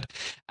production method,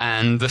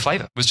 and the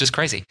flavour was just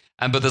crazy.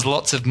 But there's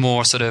lots of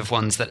more sort of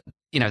ones that,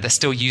 you know, they're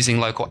still using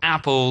local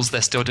apples,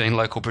 they're still doing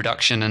local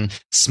production and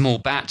small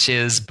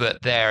batches,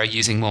 but they're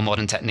using more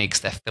modern techniques.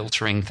 They're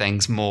filtering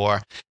things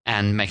more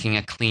and making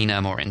a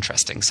cleaner, more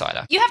interesting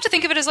cider. You have to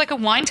think of it as like a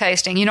wine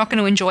tasting. You're not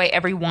going to enjoy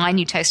every wine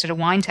you taste at a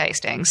wine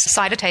tasting.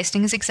 Cider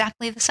tasting is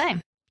exactly the same.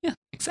 Yeah,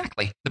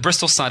 exactly. The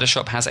Bristol Cider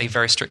Shop has a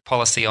very strict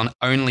policy on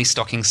only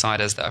stocking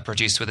ciders that are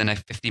produced within a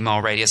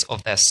 50-mile radius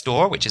of their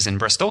store, which is in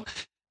Bristol.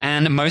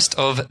 And most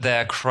of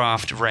their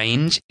craft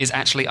range is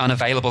actually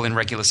unavailable in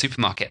regular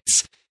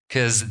supermarkets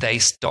because they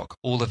stock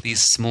all of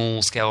these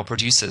small-scale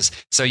producers.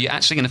 So you're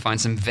actually going to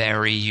find some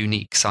very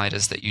unique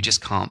ciders that you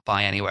just can't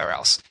buy anywhere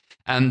else.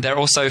 And they're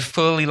also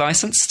fully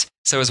licensed.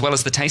 So as well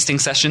as the tasting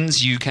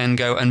sessions, you can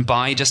go and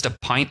buy just a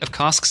pint of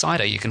cask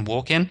cider. You can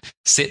walk in,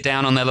 sit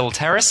down on their little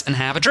terrace and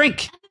have a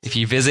drink. If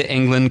you visit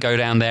England, go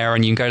down there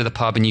and you can go to the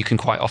pub and you can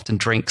quite often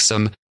drink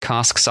some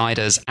cask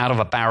ciders out of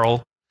a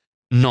barrel.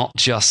 Not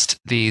just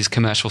these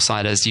commercial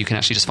ciders. You can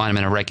actually just find them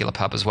in a regular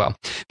pub as well.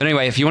 But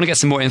anyway, if you want to get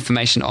some more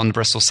information on the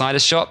Bristol Cider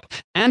Shop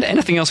and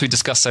anything else we've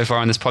discussed so far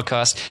on this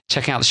podcast,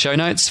 check out the show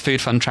notes,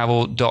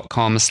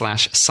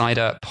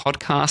 foodfuntravel.com/cider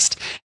podcast,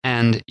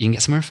 and you can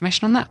get some more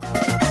information on that.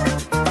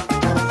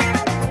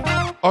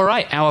 All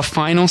right, our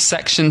final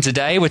section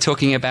today, we're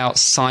talking about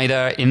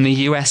cider in the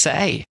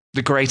USA.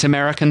 The Great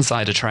American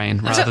Cider Train,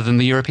 rather than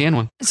the European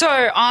one. So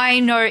I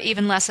know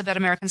even less about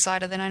American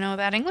cider than I know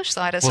about English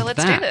cider, so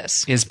let's do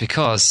this. Is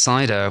because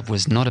cider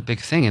was not a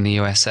big thing in the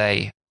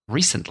USA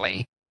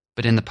recently,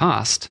 but in the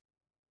past,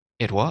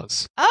 it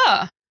was.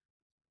 Ah.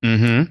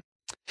 Mm-hmm.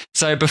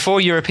 So before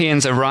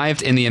Europeans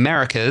arrived in the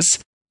Americas,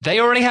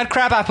 they already had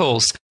crab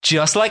apples,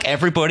 just like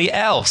everybody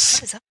else.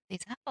 What is up with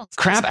these apples?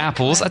 Crab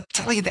apples, I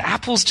tell you, the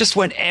apples just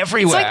went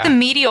everywhere. It's like the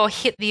meteor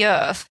hit the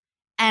earth,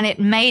 and it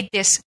made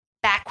this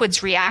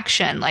backwards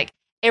reaction, like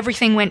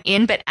everything went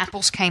in but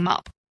apples came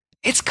up.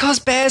 It's because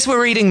bears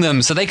were eating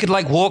them, so they could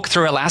like walk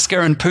through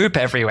Alaska and poop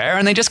everywhere,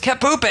 and they just kept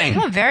pooping.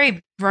 Oh,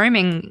 very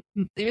roaming.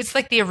 It's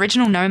like the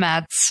original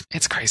nomads.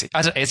 It's crazy.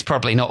 It's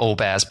probably not all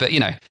bears, but you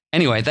know.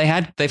 Anyway,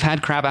 they've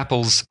had crab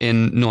apples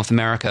in North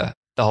America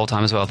the whole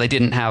time as well. They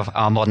didn't have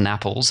our modern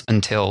apples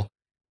until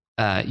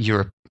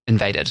Europe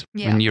invaded.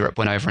 Yeah. When Europe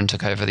went over and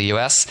took over the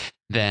US,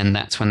 then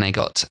that's when they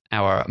got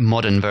our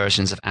modern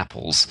versions of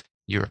apples.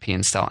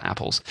 European-style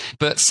apples.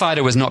 But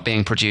cider was not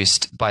being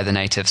produced by the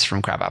natives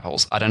from crab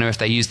apples. I don't know if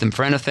they used them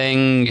for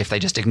anything, if they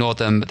just ignored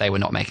them, but they were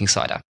not making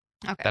cider.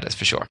 Okay. That is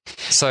for sure.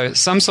 So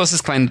some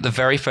sources claim that the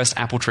very first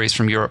apple trees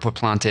from Europe were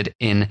planted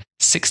in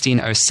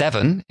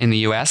 1607 in the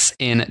US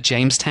in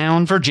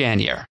Jamestown,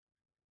 Virginia.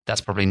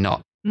 That's probably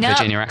not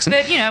Virginia accent.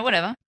 But, you know,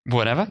 whatever.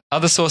 Whatever.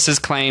 Other sources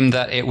claim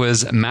that it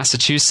was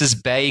Massachusetts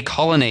Bay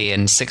Colony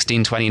in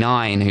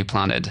 1629 who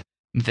planted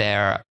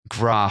their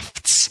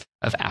grafts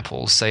of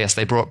apples. So yes,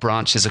 they brought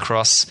branches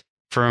across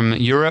from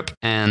Europe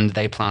and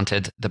they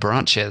planted the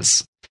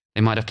branches.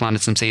 They might have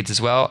planted some seeds as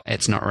well.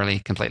 It's not really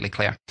completely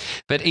clear.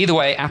 But either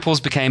way,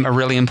 apples became a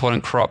really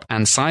important crop,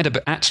 and cider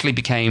actually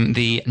became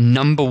the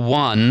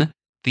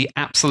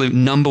absolute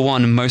number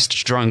one most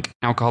drunk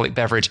alcoholic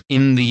beverage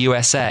in the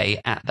USA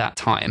at that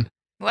time.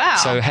 Wow.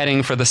 So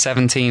heading for the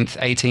 17th,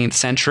 18th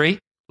century,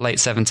 late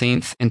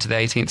 17th into the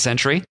 18th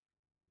century,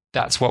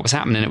 that's what was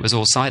happening. It was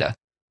all cider.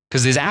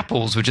 Because these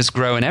apples were just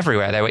growing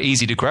everywhere. They were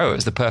easy to grow. It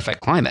was the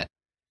perfect climate.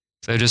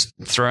 So just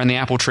throwing the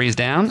apple trees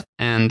down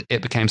and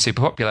it became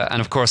super popular.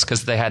 And of course,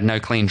 because they had no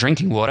clean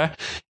drinking water,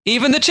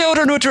 even the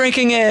children were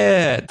drinking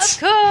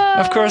it.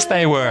 Of course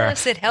they were.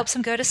 Yes, it helps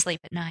them go to sleep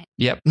at night.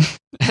 Yep.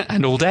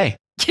 And all day.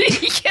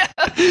 Yeah.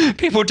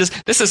 People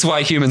this is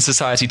why human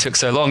society took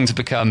so long to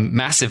become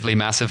massively,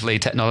 massively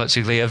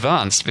technologically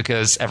advanced,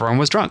 because everyone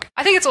was drunk.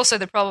 I think it's also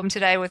the problem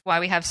today with why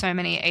we have so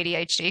many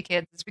ADHD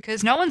kids, is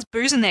because no one's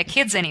boozing their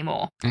kids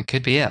anymore. It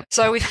could be it.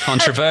 So we've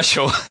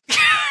controversial.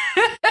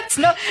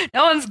 No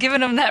one's giving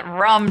them that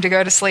rum to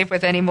go to sleep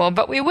with anymore,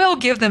 but we will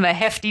give them a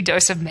hefty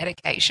dose of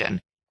medication.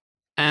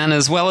 And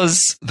as well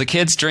as the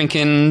kids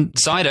drinking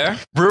cider,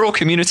 rural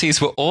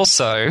communities were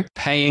also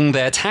paying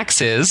their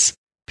taxes,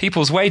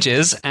 people's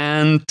wages,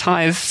 and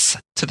tithes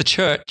to the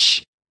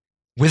church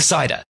with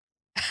cider.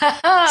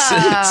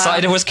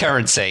 Cider was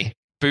currency.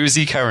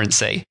 Boozy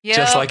currency,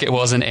 just like it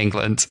was in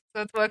England.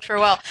 So it's worked for a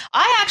while.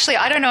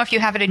 I don't know if you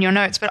have it in your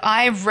notes, but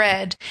I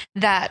read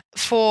that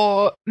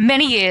for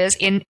many years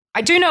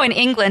I do know in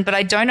England, but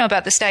I don't know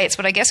about the States,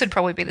 but I guess it'd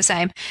probably be the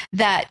same,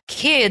 that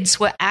kids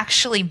were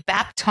actually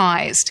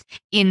baptized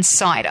in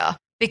cider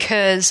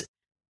because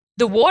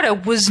the water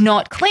was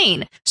not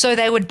clean. So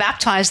they would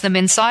baptize them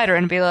in cider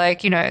and be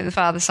like, the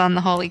Father, Son,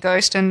 the Holy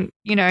Ghost, and,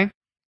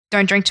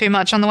 don't drink too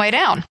much on the way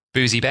down.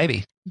 Boozy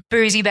baby.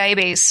 Boozy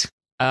babies.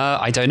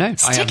 I don't know.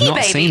 Sticky I have not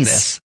babies. seen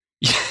this.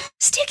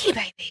 Sticky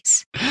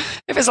babies.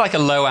 If it's like a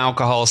low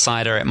alcohol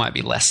cider, it might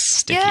be less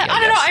sticky. Yeah, I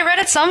don't know. guess. I read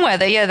it somewhere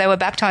that, they were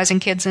baptizing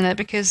kids in it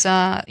because,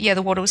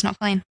 the water was not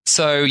clean.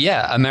 So,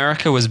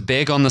 America was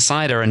big on the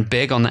cider and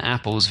big on the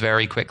apples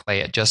very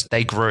quickly.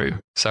 They grew.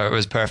 So it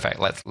was perfect.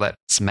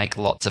 Let's make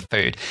lots of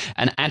food.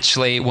 And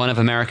actually, one of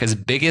America's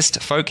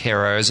biggest folk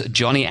heroes,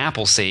 Johnny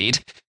Appleseed,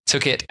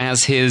 took it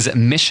as his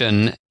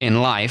mission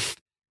in life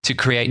to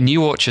create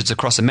new orchards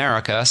across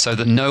America so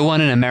that no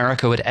one in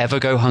America would ever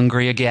go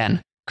hungry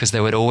again, because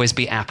there would always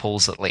be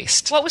apples at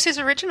least. What was his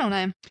original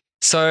name?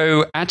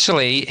 So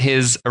actually,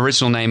 his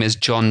original name is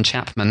John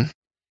Chapman.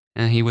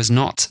 He was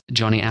not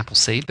Johnny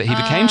Appleseed, but he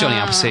became Johnny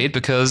Appleseed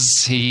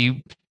because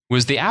he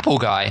was the apple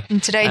guy.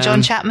 And today,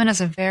 John Chapman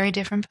is a very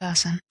different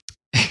person.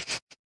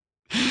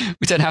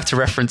 We don't have to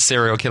reference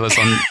serial killers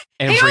on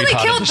every part of the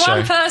show. He only killed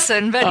one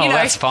person, but,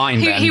 that's fine,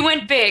 then. He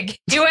went big.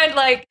 He went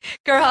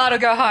go hard or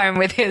go home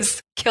with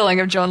his killing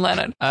of John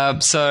Lennon.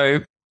 So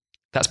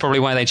that's probably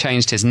why they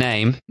changed his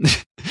name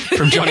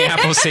from Johnny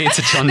Appleseed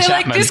to John They're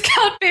Chapman. like, this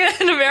can't be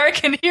an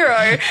American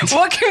hero.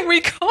 What can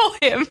we call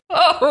him?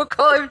 Oh, we'll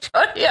call him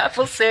Johnny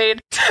Appleseed.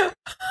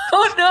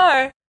 Oh,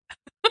 no.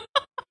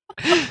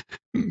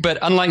 But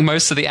unlike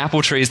most of the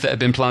apple trees that had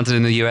been planted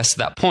in the US at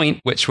that point,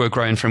 which were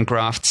grown from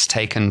grafts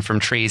taken from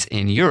trees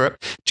in Europe,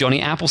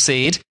 Johnny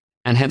Appleseed,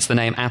 and hence the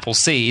name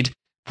Appleseed,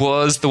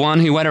 was the one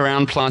who went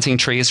around planting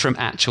trees from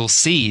actual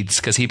seeds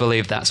because he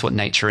believed that's what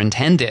nature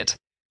intended.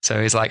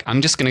 So he's like,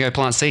 I'm just going to go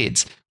plant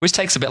seeds, which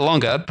takes a bit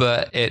longer,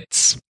 but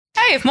it's...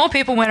 Hey, if more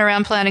people went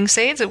around planting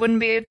seeds, it wouldn't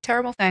be a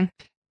terrible thing.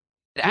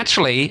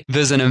 Actually,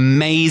 there's an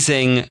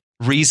amazing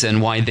reason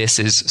why this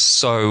is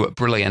so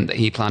brilliant that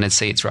he planted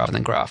seeds rather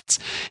than grafts.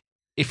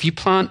 If you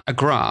plant a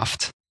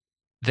graft,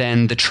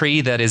 then the tree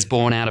that is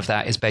born out of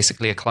that is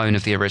basically a clone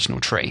of the original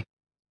tree.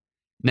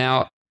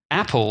 Now,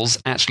 apples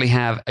actually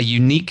have a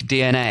unique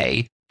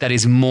DNA that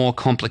is more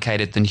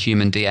complicated than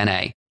human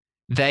DNA.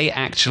 They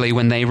actually,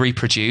 when they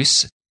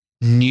reproduce,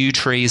 new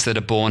trees that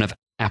are born of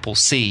apple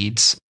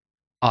seeds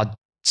are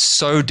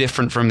so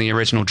different from the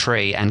original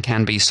tree and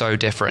can be so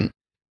different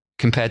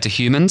compared to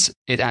humans.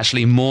 It's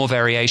actually more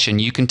variation.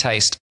 You can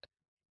taste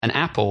an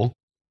apple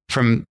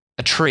from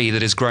a tree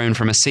that is grown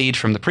from a seed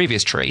from the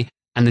previous tree,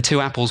 and the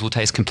two apples will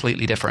taste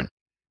completely different.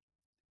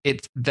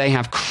 They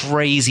have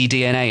crazy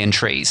DNA in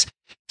trees.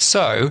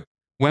 So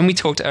when we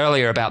talked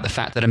earlier about the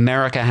fact that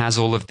America has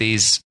all of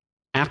these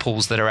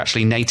apples that are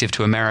actually native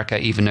to America,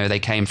 even though they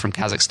came from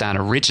Kazakhstan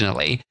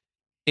originally,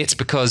 it's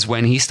because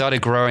when he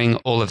started growing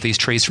all of these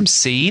trees from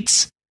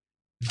seeds,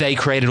 they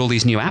created all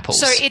these new apples.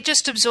 So it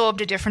just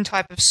absorbed a different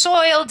type of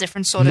soil,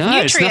 different sort of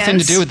nutrients. No, it's nothing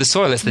to do with the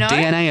soil. It's the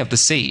DNA of the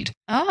seed.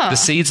 Oh. The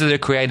seeds that are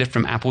created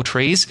from apple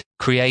trees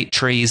create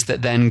trees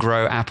that then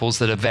grow apples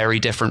that are very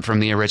different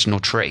from the original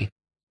tree.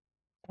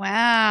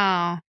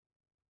 Wow.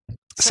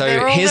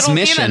 So his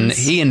mission,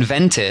 he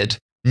invented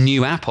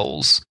new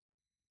apples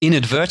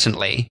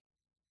inadvertently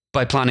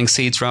by planting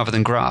seeds rather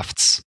than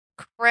grafts.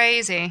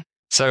 Crazy.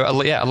 So, a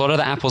lot of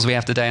the apples we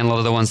have today and a lot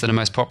of the ones that are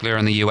most popular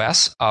in the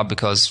US are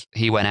because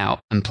he went out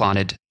and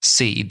planted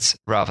seeds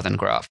rather than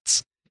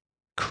grafts.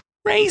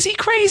 Crazy,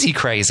 crazy,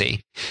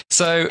 crazy.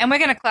 So, and we're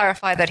going to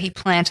clarify that he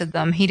planted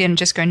them. He didn't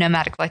just go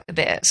nomadic like the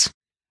bears.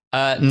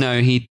 No,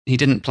 he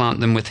didn't plant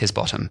them with his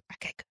bottom.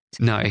 Okay,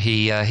 good. No,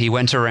 he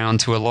went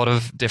around to a lot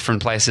of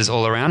different places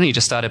all around and he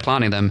just started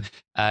planting them.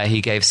 He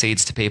gave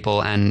seeds to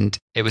people and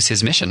it was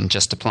his mission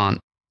just to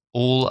plant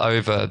all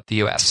over the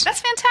US.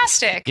 That's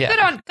fantastic.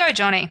 Yeah. Go,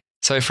 Johnny.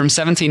 So from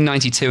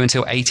 1792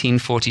 until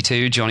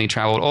 1842, Johnny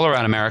traveled all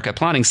around America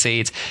planting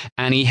seeds,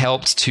 and he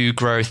helped to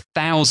grow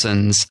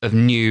thousands of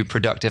new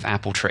productive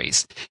apple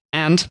trees.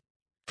 And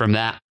from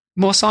that,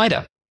 more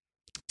cider.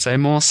 So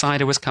more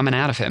cider was coming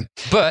out of him.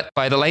 But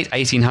by the late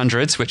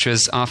 1800s, which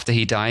was after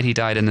he died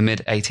in the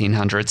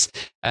mid-1800s,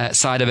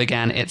 cider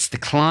began its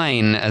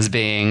decline as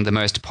being the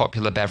most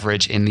popular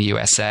beverage in the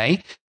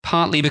USA,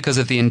 partly because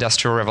of the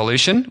Industrial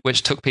Revolution,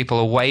 which took people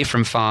away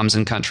from farms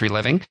and country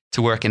living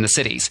to work in the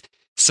cities.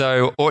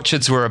 So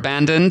orchards were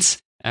abandoned,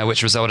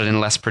 which resulted in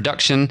less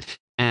production,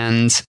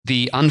 and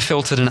the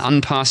unfiltered and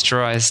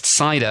unpasteurized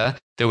cider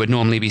that would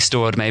normally be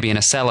stored maybe in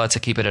a cellar to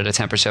keep it at a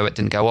temperature it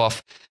didn't go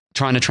off,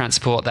 trying to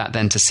transport that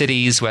then to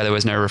cities where there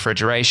was no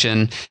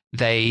refrigeration,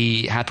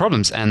 they had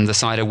problems and the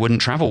cider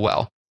wouldn't travel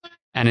well.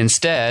 And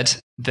instead,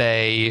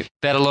 they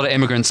had a lot of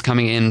immigrants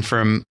coming in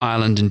from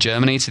Ireland and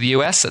Germany to the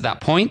US at that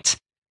point,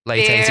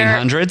 late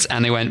 1800s,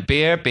 and they went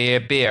beer, beer,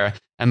 beer.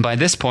 And by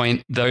this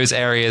point, those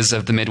areas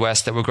of the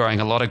Midwest that were growing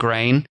a lot of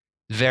grain,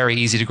 very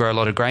easy to grow a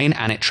lot of grain,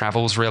 and it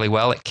travels really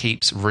well. It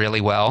keeps really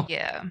well.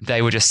 Yeah.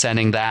 They were just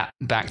sending that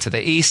back to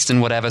the east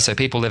and whatever. So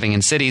people living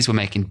in cities were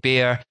making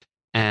beer,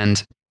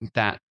 and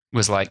that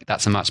was like,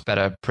 that's a much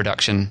better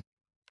production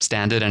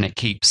standard, and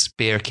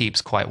beer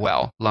keeps quite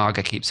well.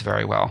 Lager keeps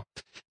very well.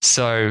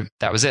 So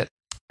that was it.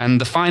 And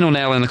the final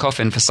nail in the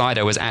coffin for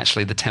cider was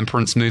actually the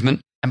temperance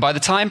movement. And by the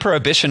time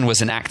Prohibition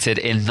was enacted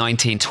in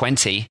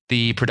 1920,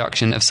 the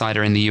production of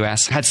cider in the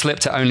US had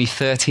slipped to only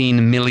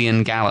 13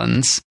 million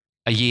gallons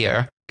a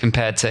year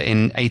compared to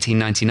in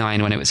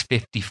 1899 when it was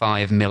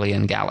 55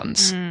 million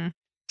gallons.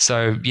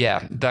 So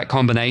yeah, that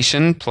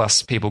combination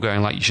plus people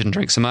going like, you shouldn't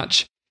drink so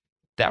much,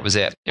 that was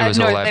it. It was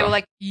all over. They were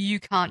like,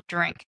 you can't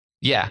drink.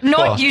 Yeah.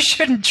 You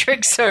shouldn't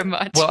drink so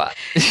much. Well,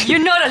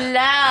 you're not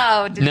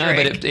allowed to drink. No,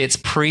 but it's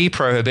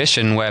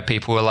pre-Prohibition where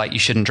people were like, you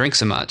shouldn't drink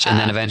so much. And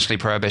then eventually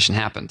Prohibition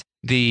happened.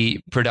 The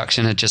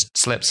production had just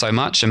slipped so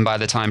much. And by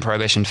the time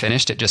Prohibition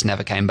finished, it just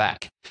never came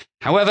back.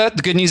 However,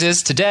 the good news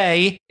is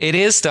today it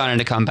is starting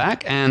to come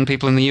back. And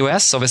people in the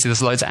US, obviously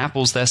there's loads of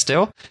apples there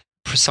still.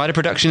 Cider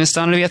production is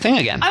starting to be a thing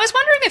again. I was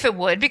wondering if it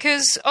would,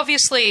 because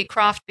obviously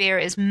craft beer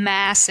is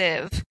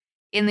massive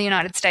in the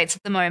United States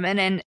at the moment.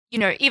 And, you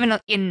know, even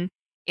in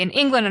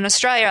England and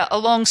Australia,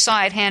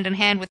 alongside hand in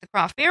hand with the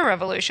craft beer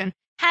revolution,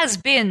 has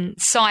been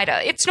cider.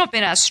 It's not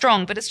been as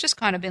strong, but it's just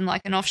kind of been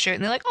like an offshoot.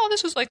 And they're like, oh,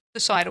 this is like the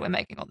cider we're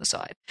making on the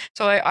side.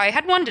 So I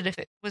had wondered if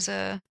it was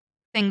a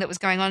thing that was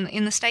going on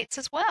in the States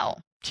as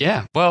well.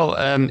 Yeah, well,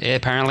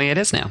 apparently it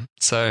is now.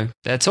 So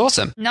that's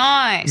awesome.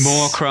 Nice.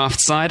 More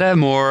craft cider,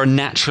 more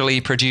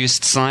naturally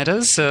produced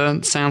ciders.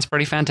 Sounds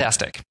pretty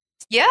fantastic.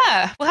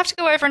 Yeah, we'll have to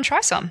go over and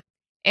try some.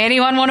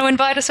 Anyone want to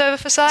invite us over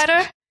for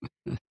cider?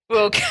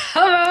 We'll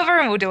come over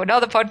and we'll do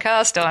another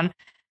podcast on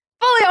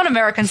fully on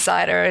American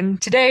cider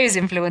and today's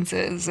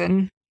influences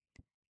and,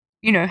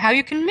 you know, how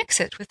you can mix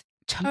it with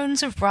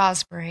tones of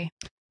raspberry.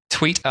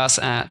 Tweet us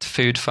at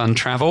Food Fun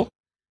Travel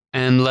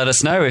and let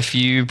us know if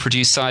you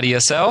produce cider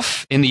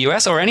yourself in the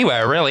US or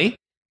anywhere, really,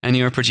 and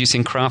you're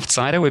producing craft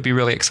cider. We'd be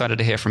really excited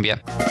to hear from you.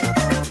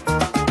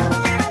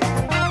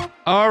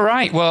 All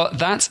right, well,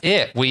 that's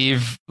it.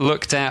 We've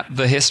looked at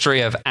the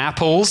history of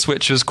apples,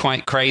 which was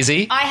quite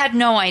crazy. I had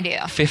no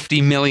idea.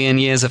 50 million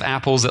years of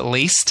apples at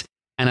least,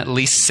 and at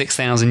least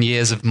 6,000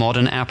 years of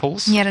modern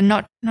apples. Yeah, and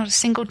not a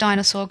single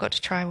dinosaur got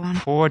to try one.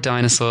 Poor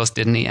dinosaurs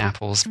didn't eat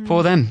apples.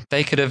 Poor them.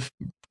 They could have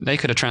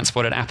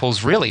transported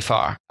apples really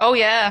far. Oh,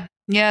 yeah.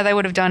 Yeah, they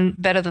would have done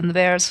better than the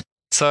bears.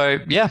 So,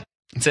 yeah,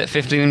 it's at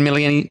 50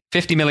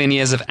 million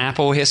years of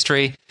apple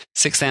history,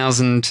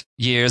 6,000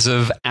 years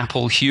of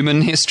apple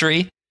human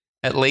history,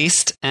 at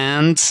least,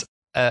 and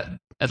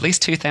at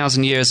least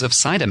 2,000 years of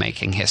cider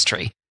making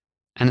history.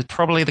 And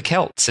probably the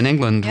Celts in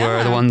England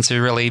were the ones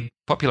who really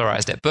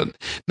popularized it. But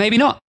maybe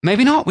not.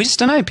 Maybe not. We just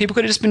don't know. People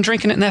could have just been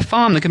drinking it in their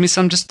farm. There could be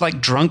some just like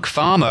drunk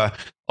farmer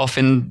off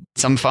in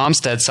some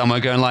farmstead somewhere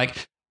going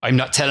like, I'm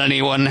not telling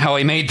anyone how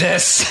I made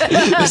this.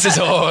 This is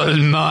all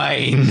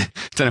mine.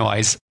 Don't know why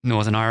he's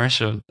Northern Irish,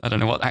 or I don't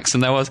know what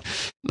accent there was.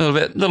 A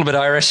little bit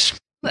Irish.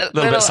 A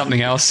little bit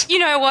something else. You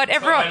know what?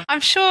 Everyone,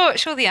 I'm sure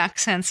the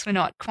accents were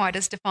not quite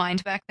as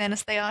defined back then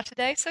as they are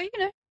today. So, you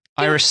know.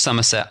 Irish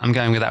Somerset. I'm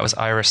going with that was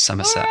Irish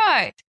Somerset. All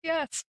right.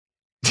 Yes.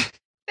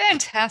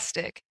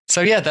 Fantastic.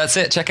 So yeah, that's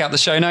it. Check out the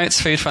show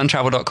notes,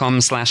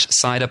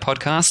 foodfuntravel.com/cider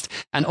podcast.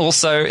 And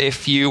also,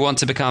 if you want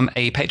to become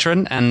a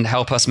patron and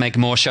help us make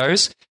more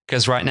shows,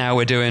 because right now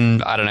we're doing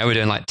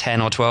like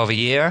 10 or 12 a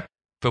year,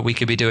 but we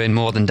could be doing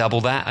more than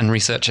double that and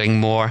researching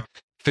more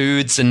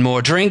foods and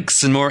more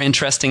drinks and more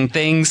interesting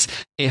things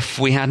if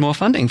we had more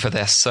funding for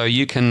this. So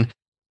you can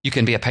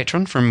be a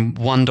patron from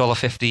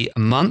 $1.50 a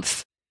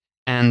month.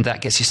 And that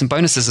gets you some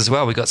bonuses as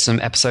well. We got some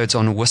episodes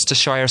on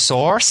Worcestershire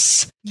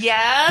sauce.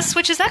 Yes,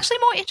 which is actually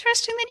more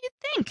interesting than you'd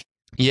think.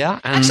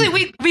 Yeah.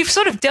 Actually, we've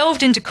sort of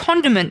delved into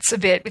condiments a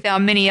bit with our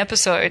mini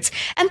episodes,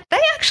 and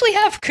they actually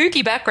have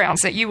kooky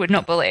backgrounds that you would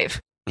not believe.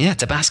 Yeah,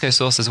 Tabasco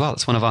sauce as well.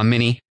 It's one of our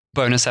mini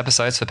bonus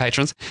episodes for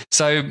patrons.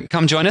 So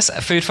come join us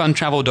at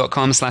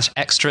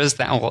foodfuntravel.com/extras.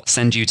 That will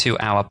send you to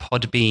our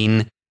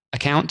Podbean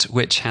account,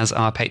 which has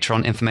our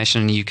Patreon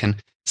information, and you can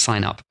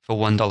sign up for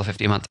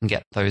 $1.50 a month and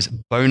get those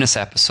bonus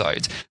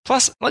episodes.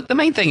 Plus, like, the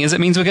main thing is it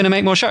means we're going to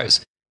make more shows.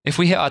 If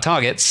we hit our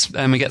targets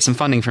and we get some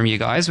funding from you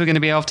guys, we're going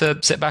to be able to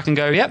sit back and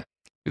go, yep,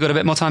 we've got a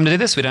bit more time to do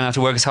this. We don't have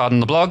to work as hard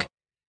on the blog,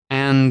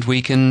 and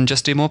we can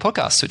just do more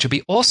podcasts, which will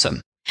be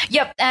awesome.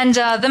 Yep, and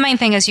the main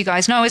thing, as you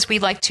guys know, is we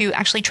like to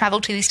actually travel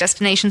to these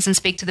destinations and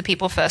speak to the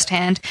people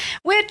firsthand,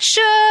 which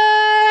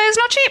is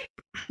not cheap.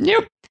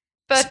 Yep.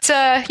 But,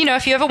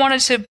 if you ever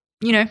wanted to,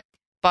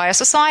 buy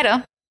us a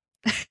cider,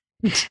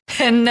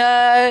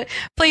 then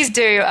please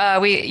do.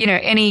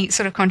 Any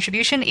sort of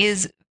contribution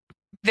is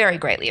very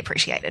greatly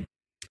appreciated.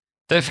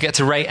 Don't forget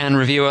to rate and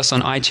review us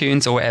on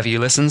iTunes or wherever you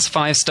listen.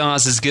 5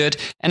 stars is good.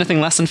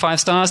 Anything less than 5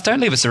 stars, don't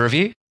leave us a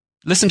review.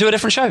 Listen to a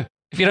different show.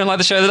 If you don't like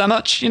the show that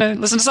much,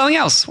 listen to something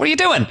else. What are you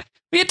doing? What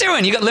are you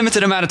doing? You got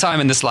limited amount of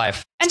time in this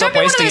life. And Stop don't be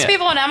one of those wasting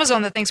people on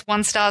Amazon that thinks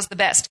 1 star's the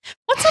best.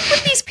 What's up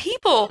with these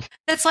people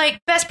that's like,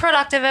 best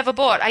product I've ever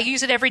bought. I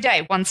use it every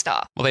day. 1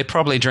 star. Well, they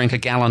probably drink a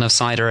gallon of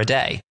cider a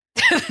day.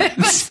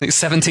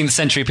 17th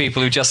century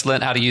people who just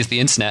learned how to use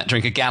the internet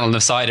drink a gallon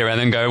of cider and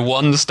then go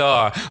 1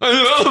 star.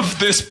 I love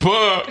this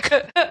book.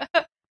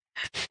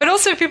 But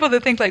also people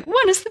that think like 1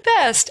 is the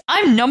best.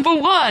 I'm number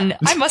 1.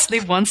 I must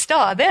leave 1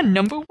 star. They're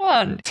number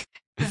 1.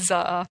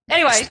 Bizarre.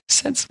 Anyway.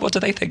 Sense, what do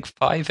they think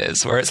 5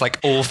 is? Where it's like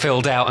all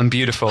filled out and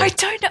beautiful. I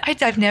don't know.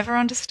 I've never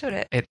understood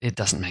it. It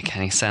doesn't make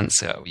any sense.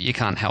 So you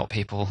can't help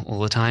people all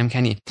the time,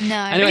 can you? No.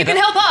 Anyway, but you can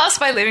help us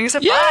by leaving us a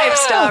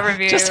 5-star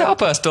review. Just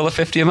help us.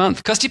 $1.50 a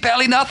month. Cost you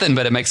barely nothing,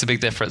 but it makes a big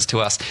difference to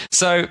us.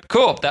 So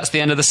cool. That's the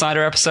end of the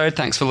cider episode.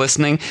 Thanks for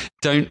listening.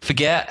 Don't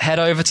forget, head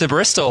over to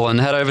Bristol and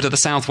head over to the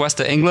southwest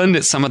of England.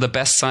 It's some of the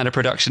best cider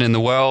production in the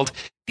world.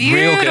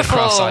 Beautiful. Real good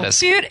craft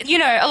ciders. You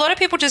know, a lot of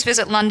people just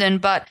visit London,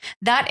 but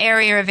that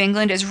area of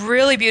England is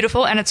really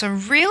beautiful, and it's a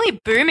really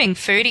booming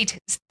foodie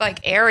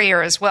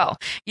area as well.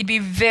 You'd be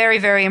very,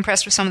 very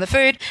impressed with some of the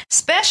food,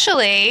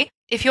 especially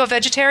if you're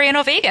vegetarian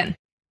or vegan.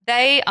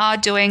 They are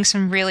doing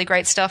some really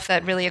great stuff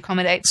that really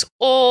accommodates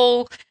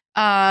all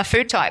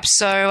food types.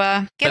 So get on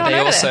over there. But they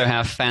also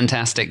have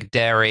fantastic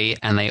dairy,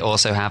 and they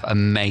also have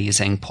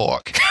amazing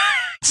pork.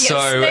 Yes,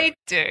 they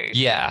do.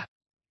 Yeah.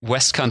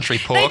 West Country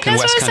pork and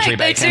West Country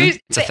bacon.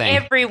 It's a thing.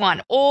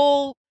 Everyone.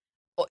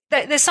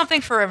 There's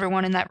something for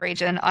everyone in that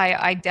region.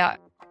 I doubt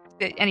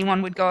that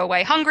anyone would go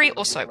away hungry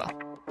or sober.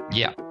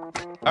 Yeah.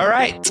 All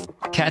right.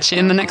 Catch you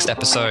in the next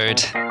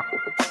episode.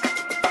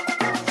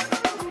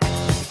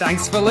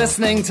 Thanks for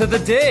listening to The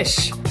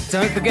Dish.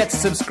 Don't forget to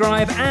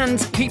subscribe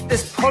and keep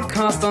this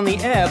podcast on the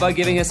air by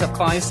giving us a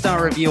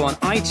 5-star review on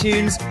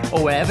iTunes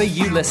or wherever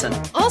you listen.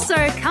 Also,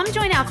 come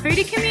join our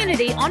foodie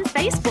community on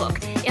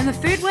Facebook in the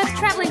Food Worth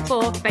Travelling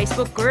For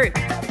Facebook group.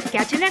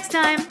 Catch you next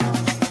time.